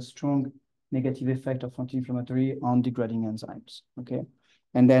you have a strong negative effect of anti-inflammatory on degrading enzymes, okay?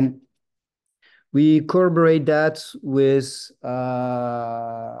 And then we corroborate that with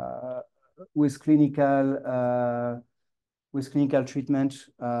clinical treatment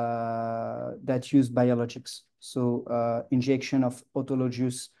that use biologics. So injection of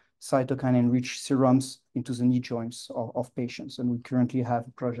autologous cytokine-enriched serums into the knee joints of patients, and we currently have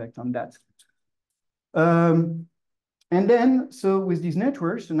a project on that. And then, so with these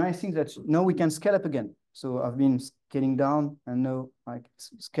networks, the nice thing is that now we can scale up again. So I've been scaling down, and now I can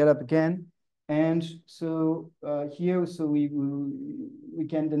scale up again. And so here, so we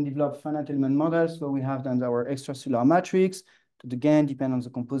can then develop finite element models where we have then our extracellular matrix that again depend on the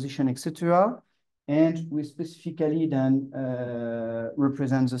composition, etc. And we specifically then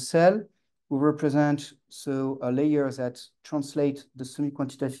represent the cell. We represent layers that translate the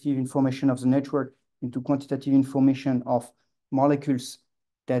semi-quantitative information of the network into quantitative information of molecules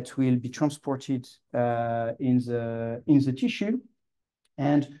that will be transported in the tissue.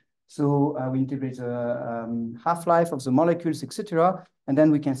 And so we integrate the half-life of the molecules, etc. And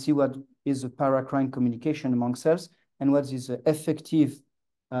then we can see what is the paracrine communication among cells and what is the effective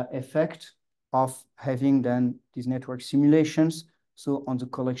effect of having then these network simulations, so on the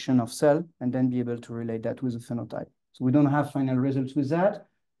collection of cell, and then be able to relate that with the phenotype. So we don't have final results with that.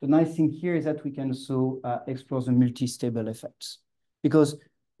 The nice thing here is that we can also explore the multi-stable effects, because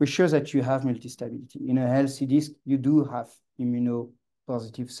we're sure that you have multi-stability. In a healthy disc, you do have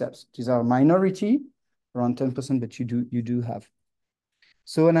immunopositive cells. These are a minority, around 10%, but you do have.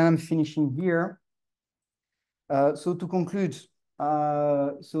 So, and I'm finishing here. So to conclude,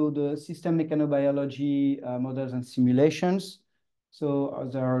 so the system mechanobiology models and simulations, so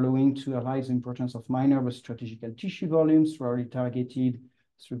they are allowing to highlight the importance of minor but strategical tissue volumes, rarely targeted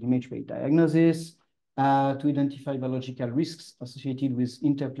through image-based diagnosis, to identify biological risks associated with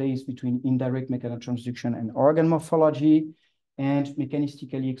interplays between indirect mechanotransduction and organ morphology, and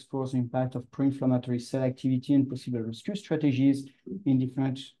mechanistically explores the impact of pro-inflammatory cell activity and possible rescue strategies in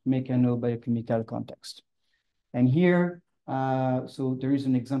different mechano-biochemical contexts. And here, so there is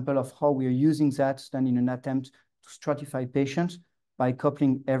an example of how we are using that then in an attempt to stratify patients by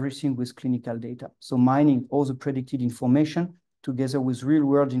coupling everything with clinical data. So mining all the predicted information together with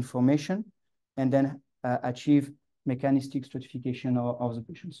real-world information, and then achieve mechanistic stratification of the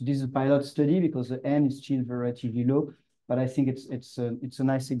patient. So this is a pilot study because the N is still relatively low, but I think it's a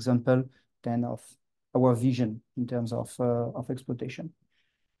nice example then of our vision in terms of exploitation.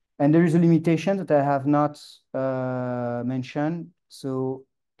 And there is a limitation that I have not mentioned. So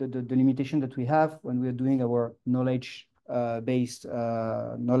the limitation that we have when we are doing our knowledge-based,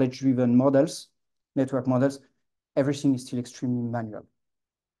 knowledge-driven models, network models, everything is still extremely manual.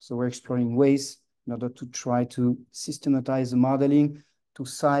 So we're exploring ways in order to try to systematize the modeling, to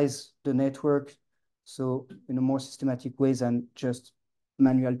size the network, so in a more systematic way than just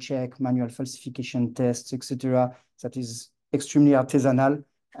manual check, manual falsification tests, etc. That is extremely artisanal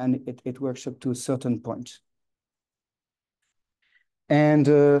and it works up to a certain point. And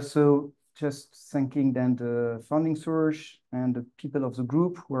so just thanking then the funding source and the people of the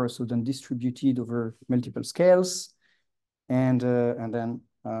group who are also then distributed over multiple scales. And then,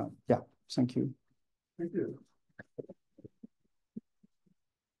 yeah, thank you. Thank you.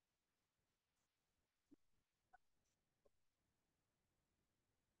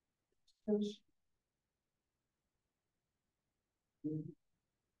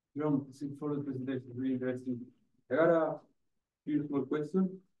 Jérôme, thanks for the presentation. Really interesting. I got a few small questions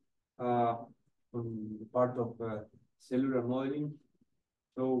from the part of cellular modeling.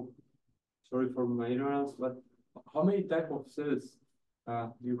 So, sorry for my ignorance, but how many types of cells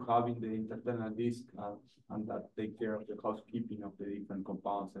do you have in the internal disk and that take care of the housekeeping of the different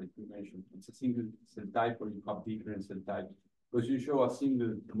compounds that you mentioned? It's a single cell type, or you have different cell types? Because you show a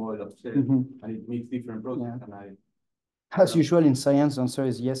single model of cell and it makes different processes. Yeah. And As usual in science, the answer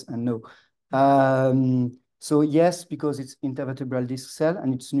is yes and no. So yes, because it's intervertebral disc cell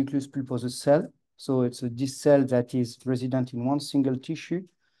and it's nucleus pulposus cell. So it's a disc cell that is resident in one single tissue,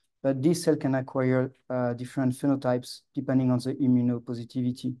 but this cell can acquire different phenotypes depending on the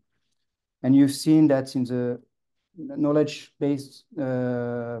immunopositivity. And you've seen that in the knowledge-based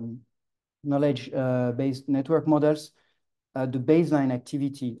network models, the baseline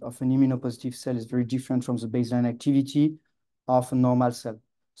activity of an immunopositive cell is very different from the baseline activity of a normal cell.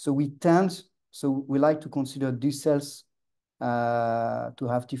 So we like to consider these cells to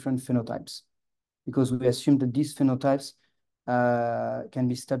have different phenotypes, because we assume that these phenotypes can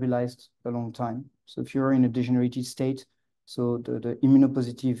be stabilized a long time. So if you're in a degenerated state, so the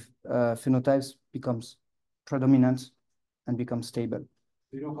immunopositive phenotypes becomes predominant and become stable.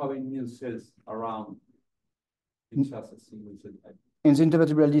 you don't have immune cells around. It's just a single cell type. In the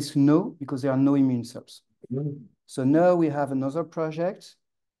intervertebral disc, no, because there are no immune cells. So now we have another project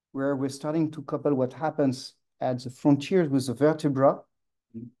where we're starting to couple what happens at the frontiers with the vertebra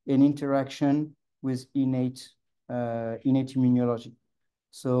in interaction with innate immunology.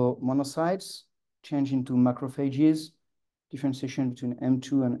 So monocytes change into macrophages, differentiation between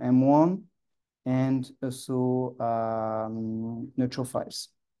M2 and M1, and also neutrophils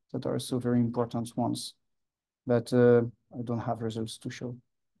that are also very important ones. But I don't have results to show.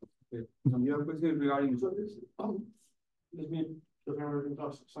 Okay. And the other question regarding this, let me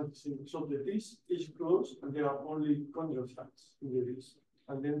something. So the disc is closed, and there are only chondrocytes in the disc,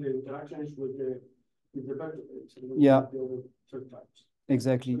 and then the interaction is with the vertebrates and Yeah. the other cell types.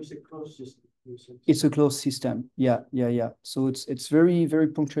 Exactly. So it's a closed system. It's a closed system. Yeah. So it's very, very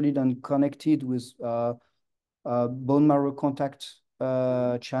punctually then connected with bone marrow contact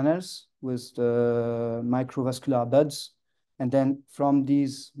channels with the microvascular buds. And then from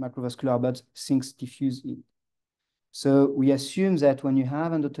these microvascular buds, things diffuse in. So we assume that when you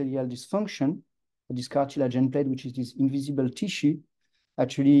have endothelial dysfunction, this cartilagen plate, which is this invisible tissue,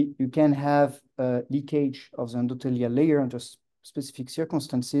 actually you can have a leakage of the endothelial layer under specific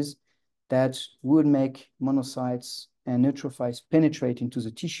circumstances that would make monocytes and neutrophils penetrate into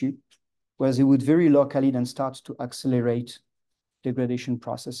the tissue, where they would very locally then start to accelerate degradation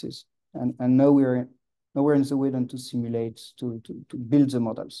processes. And now we're in the way then to simulate, to build the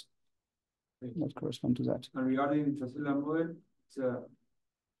models that correspond to that. And regarding intracellular model, it's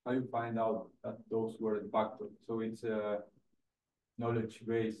how you find out that those were the factors. So it's a knowledge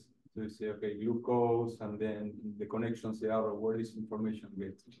base. So you say, okay, glucose, and then the connections there are where this information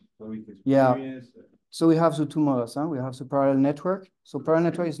gets. So with experience. Yeah. So we have the two models. We have the parallel network. So parallel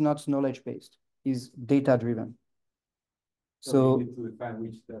network is not knowledge-based, is data-driven. So you need to define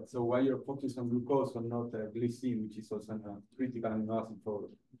which that. So why you're focused on glucose and not glycine, which is also a critical amino acid for,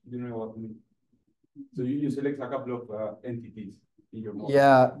 you know what I mean? So you select a couple of entities in your model.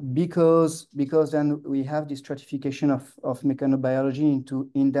 Yeah, because then we have this stratification of mechanobiology into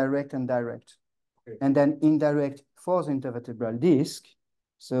indirect and direct. Okay. And then indirect for the intervertebral disc,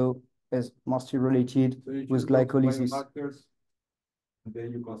 so is mostly related with glycolysis. And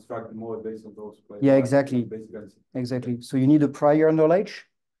then you construct the model based on those. Yeah, exactly. Exactly. So you need a prior knowledge.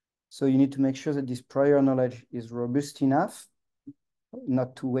 So you need to make sure that this prior knowledge is robust enough,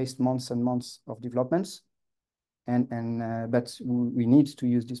 not to waste months and months of developments. But we need to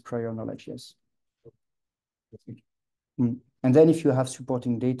use this prior knowledge, yes. And then if you have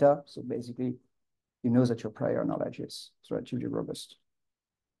supporting data, so basically you know that your prior knowledge is relatively robust.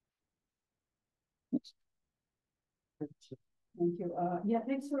 Yes. Thank you. Yeah,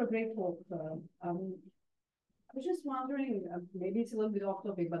 thanks for a great talk. I was just wondering, maybe it's a little bit off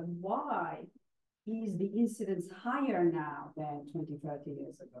topic, but why is the incidence higher now than 20, 30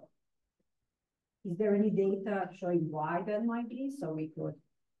 years ago? Is there any data showing why that might be, so we could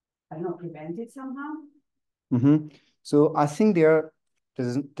I don't know, prevent it somehow? So I think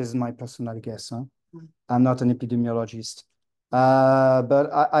this is my personal guess. Huh? I'm not an epidemiologist. But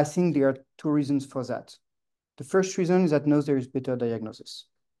I think there are two reasons for that. The first reason is that now there is better diagnosis.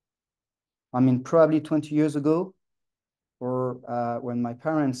 I mean, probably 20 years ago, or when my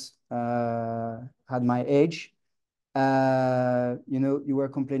parents had my age, you were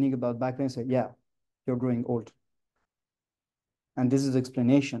complaining about back pain and said, yeah, you're growing old. And this is the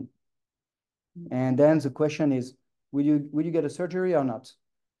explanation. And then the question is, will you get a surgery or not?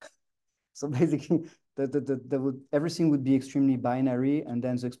 So basically, everything would be extremely binary, and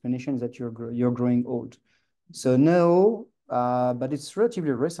then the explanation is that you're growing old. So no, but it's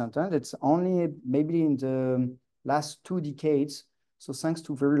relatively recent, and it's only maybe in the last 2 decades. So thanks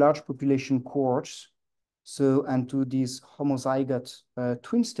to very large population cohorts, and to these homozygote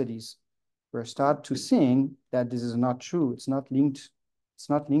twin studies, we start to seeing that this is not true. It's not linked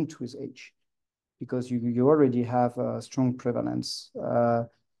with age, because you already have a strong prevalence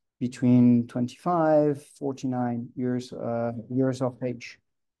between 25, 49 years of age.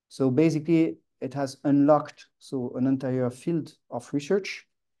 So basically, it has unlocked an entire field of research,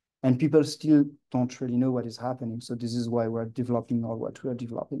 and people still don't really know what is happening. So this is why we're developing all what we're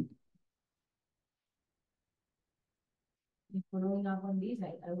developing. Following up on this,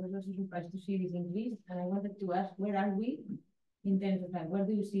 I was also surprised to see this increase, and I wanted to ask, where are we in terms of where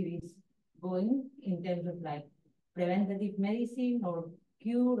do you see this going in terms of preventative medicine or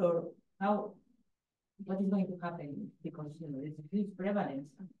cure, or what is going to happen, because there's a huge prevalence.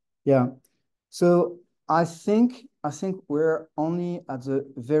 Yeah, so I think we're only at the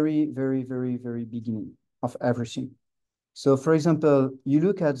very, very, very, very beginning of everything. So for example, you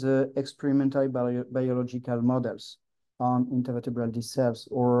look at the experimental biological models on intervertebral disc cells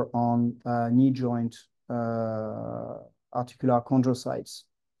or on knee joint articular chondrocytes.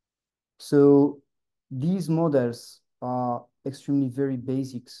 So these models are extremely very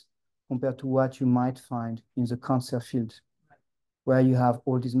basics compared to what you might find in the cancer field, where you have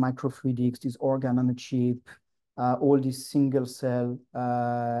all these microfluidics, these organ on a chip, all these single cell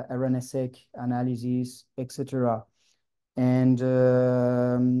RNA-seq analysis, etc. And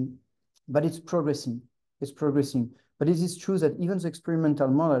but it's progressing. It's progressing. But it is true that even the experimental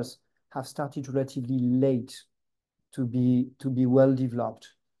models have started relatively late to be well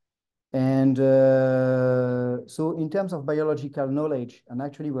developed. And so in terms of biological knowledge, and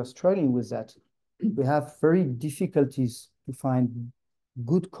actually we're struggling with that, we have very difficulties to find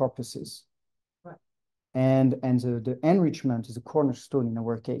good corpuses. Right. And the enrichment is a cornerstone in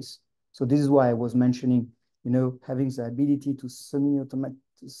our case. So this is why I was mentioning, having the ability to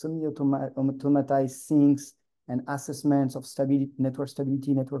semi-automatize things and assessments of stability,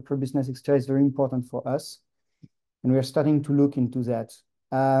 network robustness, etc. is very important for us. And we're starting to look into that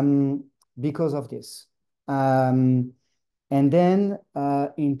because of this. And then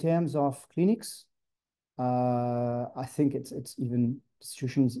in terms of clinics, I think the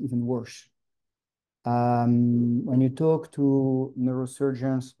situation is even worse. When you talk to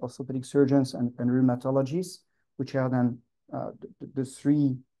neurosurgeons, orthopedic surgeons, and rheumatologists, which are then the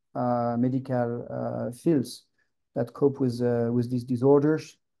 3 medical fields that cope with these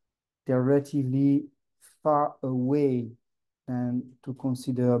disorders, they're relatively far away and to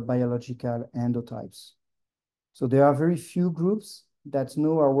consider biological endotypes. So there are very few groups that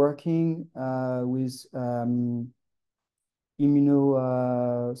now are working with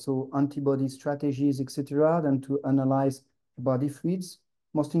so antibody strategies, etc., than to analyze body fluids,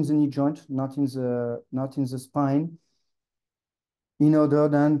 mostly in the knee joint, not in the spine, in order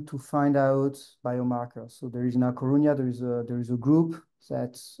then to find out biomarkers. So there is in A Coruña, there is a group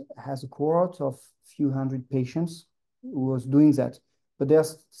that has a cohort of few hundred patients who was doing that, but they're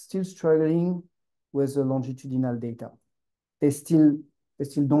still struggling with the longitudinal data. They still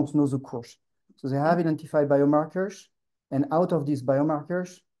don't know the course. So they have identified biomarkers, and out of these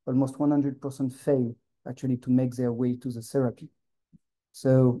biomarkers, almost 100% fail actually to make their way to the therapy.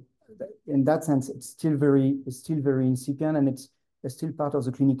 So in that sense, it's still very incipient, and it's still part of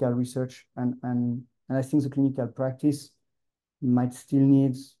the clinical research, and I think the clinical practice might still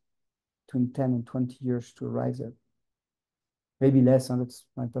need between 10 and 20 years to arrive there. Maybe less, and that's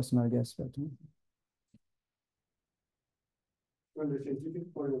my personal guess. But from the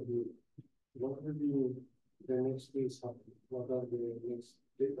scientific point of view, what will be the next phase happening? What are the next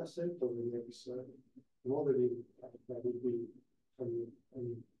data set or the next modeling that will be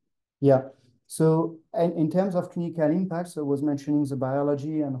coming? Yeah. So in terms of clinical impacts, I was mentioning the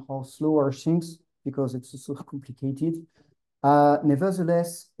biology and how slow are things because it's so complicated.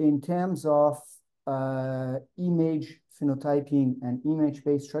 Nevertheless, in terms of image phenotyping and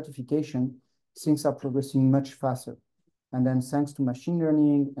image-based stratification, things are progressing much faster. And then thanks to machine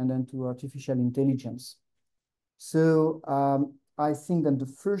learning and then to artificial intelligence. So I think that the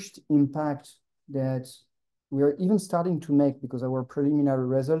first impact that we are even starting to make, because our preliminary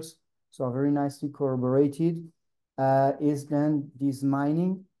results are very nicely corroborated, is then this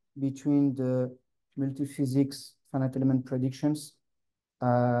mining between the multiphysics finite element predictions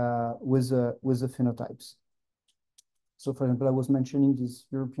with the phenotypes. So for example, I was mentioning this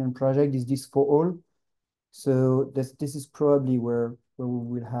European project, is this for all. So this is probably where we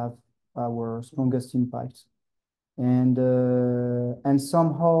will have our strongest impact. And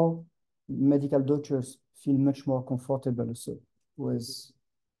somehow medical doctors feel much more comfortable also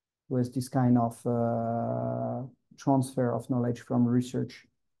with this kind of transfer of knowledge from research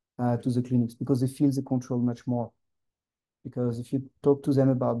to the clinics, because they feel the control much more. Because if you talk to them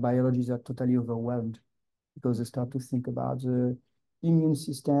about biology, they're totally overwhelmed, because they start to think about the immune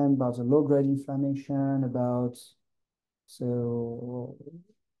system, about the low-grade inflammation, so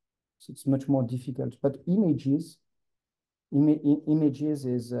it's much more difficult. But images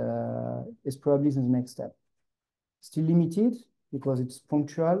is probably the next step. Still limited because it's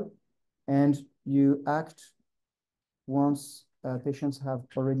punctual, and you act once patients have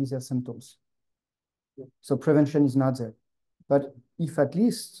already their symptoms. So prevention is not there. But if at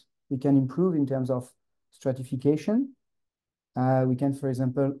least we can improve in terms of stratification, we can, for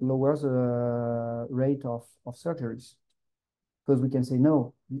example, lower the rate of surgeries. Because we can say,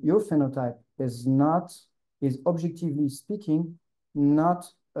 no, your phenotype is objectively speaking, not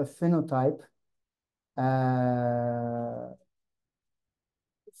a phenotype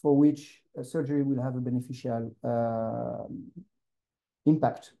for which a surgery will have a beneficial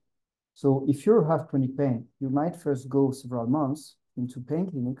impact. So if you have chronic pain, you might first go several months into pain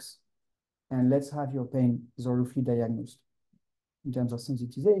clinics, and let's have your pain thoroughly diagnosed in terms of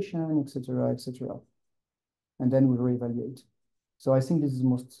sensitization, etc., etc. And then we'll reevaluate. So I think this is the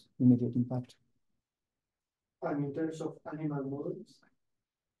most immediate impact. And in terms of animal models,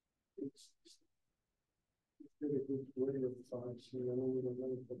 it's very good way of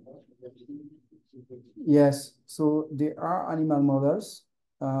yes, so there are animal models.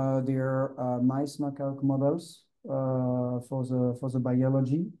 There are mice macaque models for the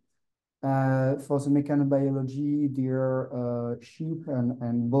biology. For the mechanobiology, there are sheep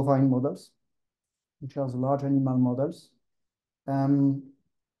and bovine models, which are the large animal models.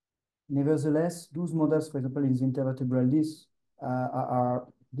 Nevertheless, those models, for example, in the intervertebral disc, are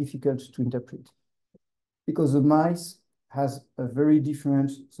difficult to interpret, because the mice has a very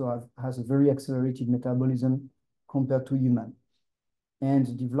accelerated metabolism compared to human. And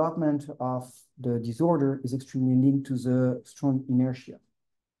the development of the disorder is extremely linked to the strong inertia,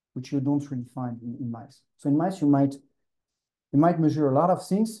 which you don't really find in mice. So in mice, you might measure a lot of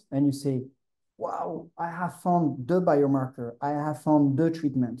things, and you say, wow, I have found the biomarker, I have found the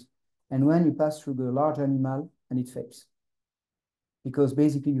treatment. And when you pass through the large animal, and it fails. Because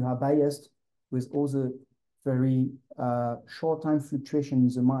basically you are biased with all the very short time fluctuation in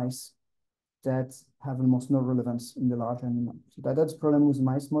the mice that have almost no relevance in the large animal. So that's the problem with the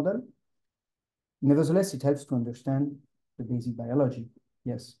mice model. Nevertheless, it helps to understand the basic biology,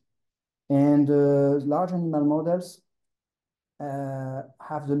 yes. And large animal models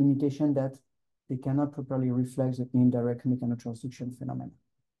have the limitation that they cannot properly reflect the indirect mechanotransduction phenomena,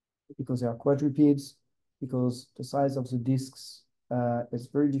 because they are quadrupeds, because the size of the discs is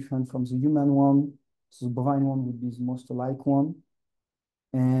very different from the human one. So the bovine one would be the most alike one.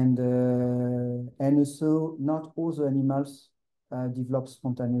 And also not all the animals develop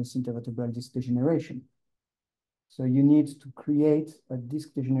spontaneous intervertebral disc degeneration. So you need to create a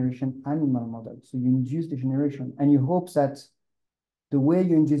disc degeneration animal model. So you induce degeneration, and you hope that the way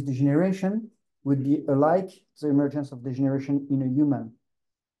you induce degeneration would be alike the emergence of degeneration in a human.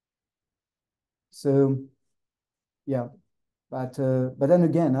 So, yeah, but then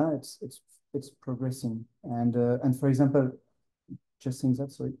again, it's progressing, and for example, just saying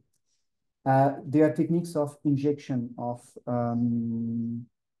that, sorry, there are techniques of injection of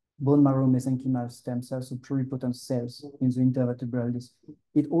bone marrow mesenchymal stem cells, so pluripotent cells in the intervertebral disc.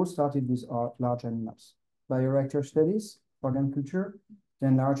 It all started with our large animals, bioreactor studies, organ culture,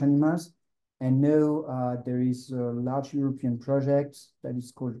 then large animals, and now there is a large European project that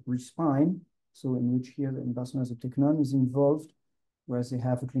is called RESPINE, so in which here the Barcelona of Technon is involved, where they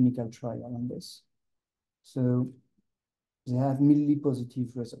have a clinical trial on this. So they have mildly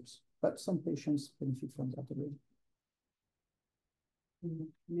positive results, but some patients benefit from that already.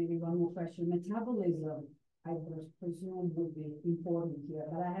 Maybe one more question. Metabolism, I presume, would be important here,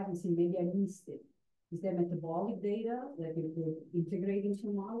 but I haven't seen, maybe I missed it. Is there metabolic data that you could integrate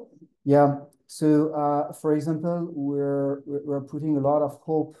into models? Yeah. So, for example, we're putting a lot of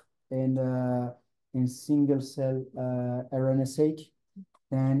hope in single cell RNA-seq,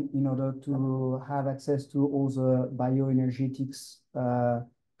 and in order to have access to all the bioenergetics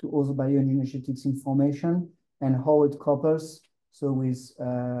information and how it couples. So with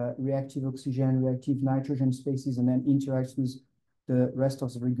reactive oxygen, reactive nitrogen spaces, and then interacts with the rest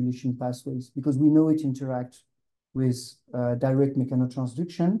of the regulation pathways, because we know it interacts with direct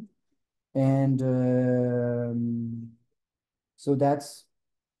mechanotransduction. And so that's,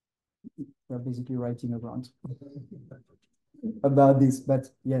 we're basically writing a grant about this, but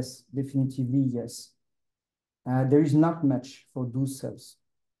yes, definitively, yes. There is not much for those cells.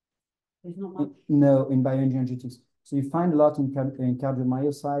 There's not much? No, in bioenergetics. So you find a lot in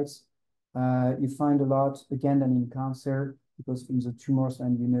cardiomyocytes. You find a lot, again, than in cancer, because from the tumors,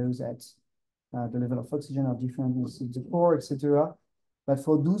 and you know that the level of oxygen are different in the core, etc. But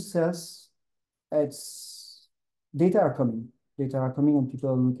for those cells, data are coming, and people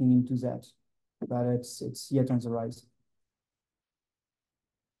are looking into that, but it's yet on the rise.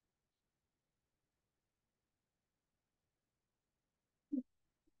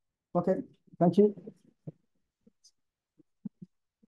 Okay, thank you.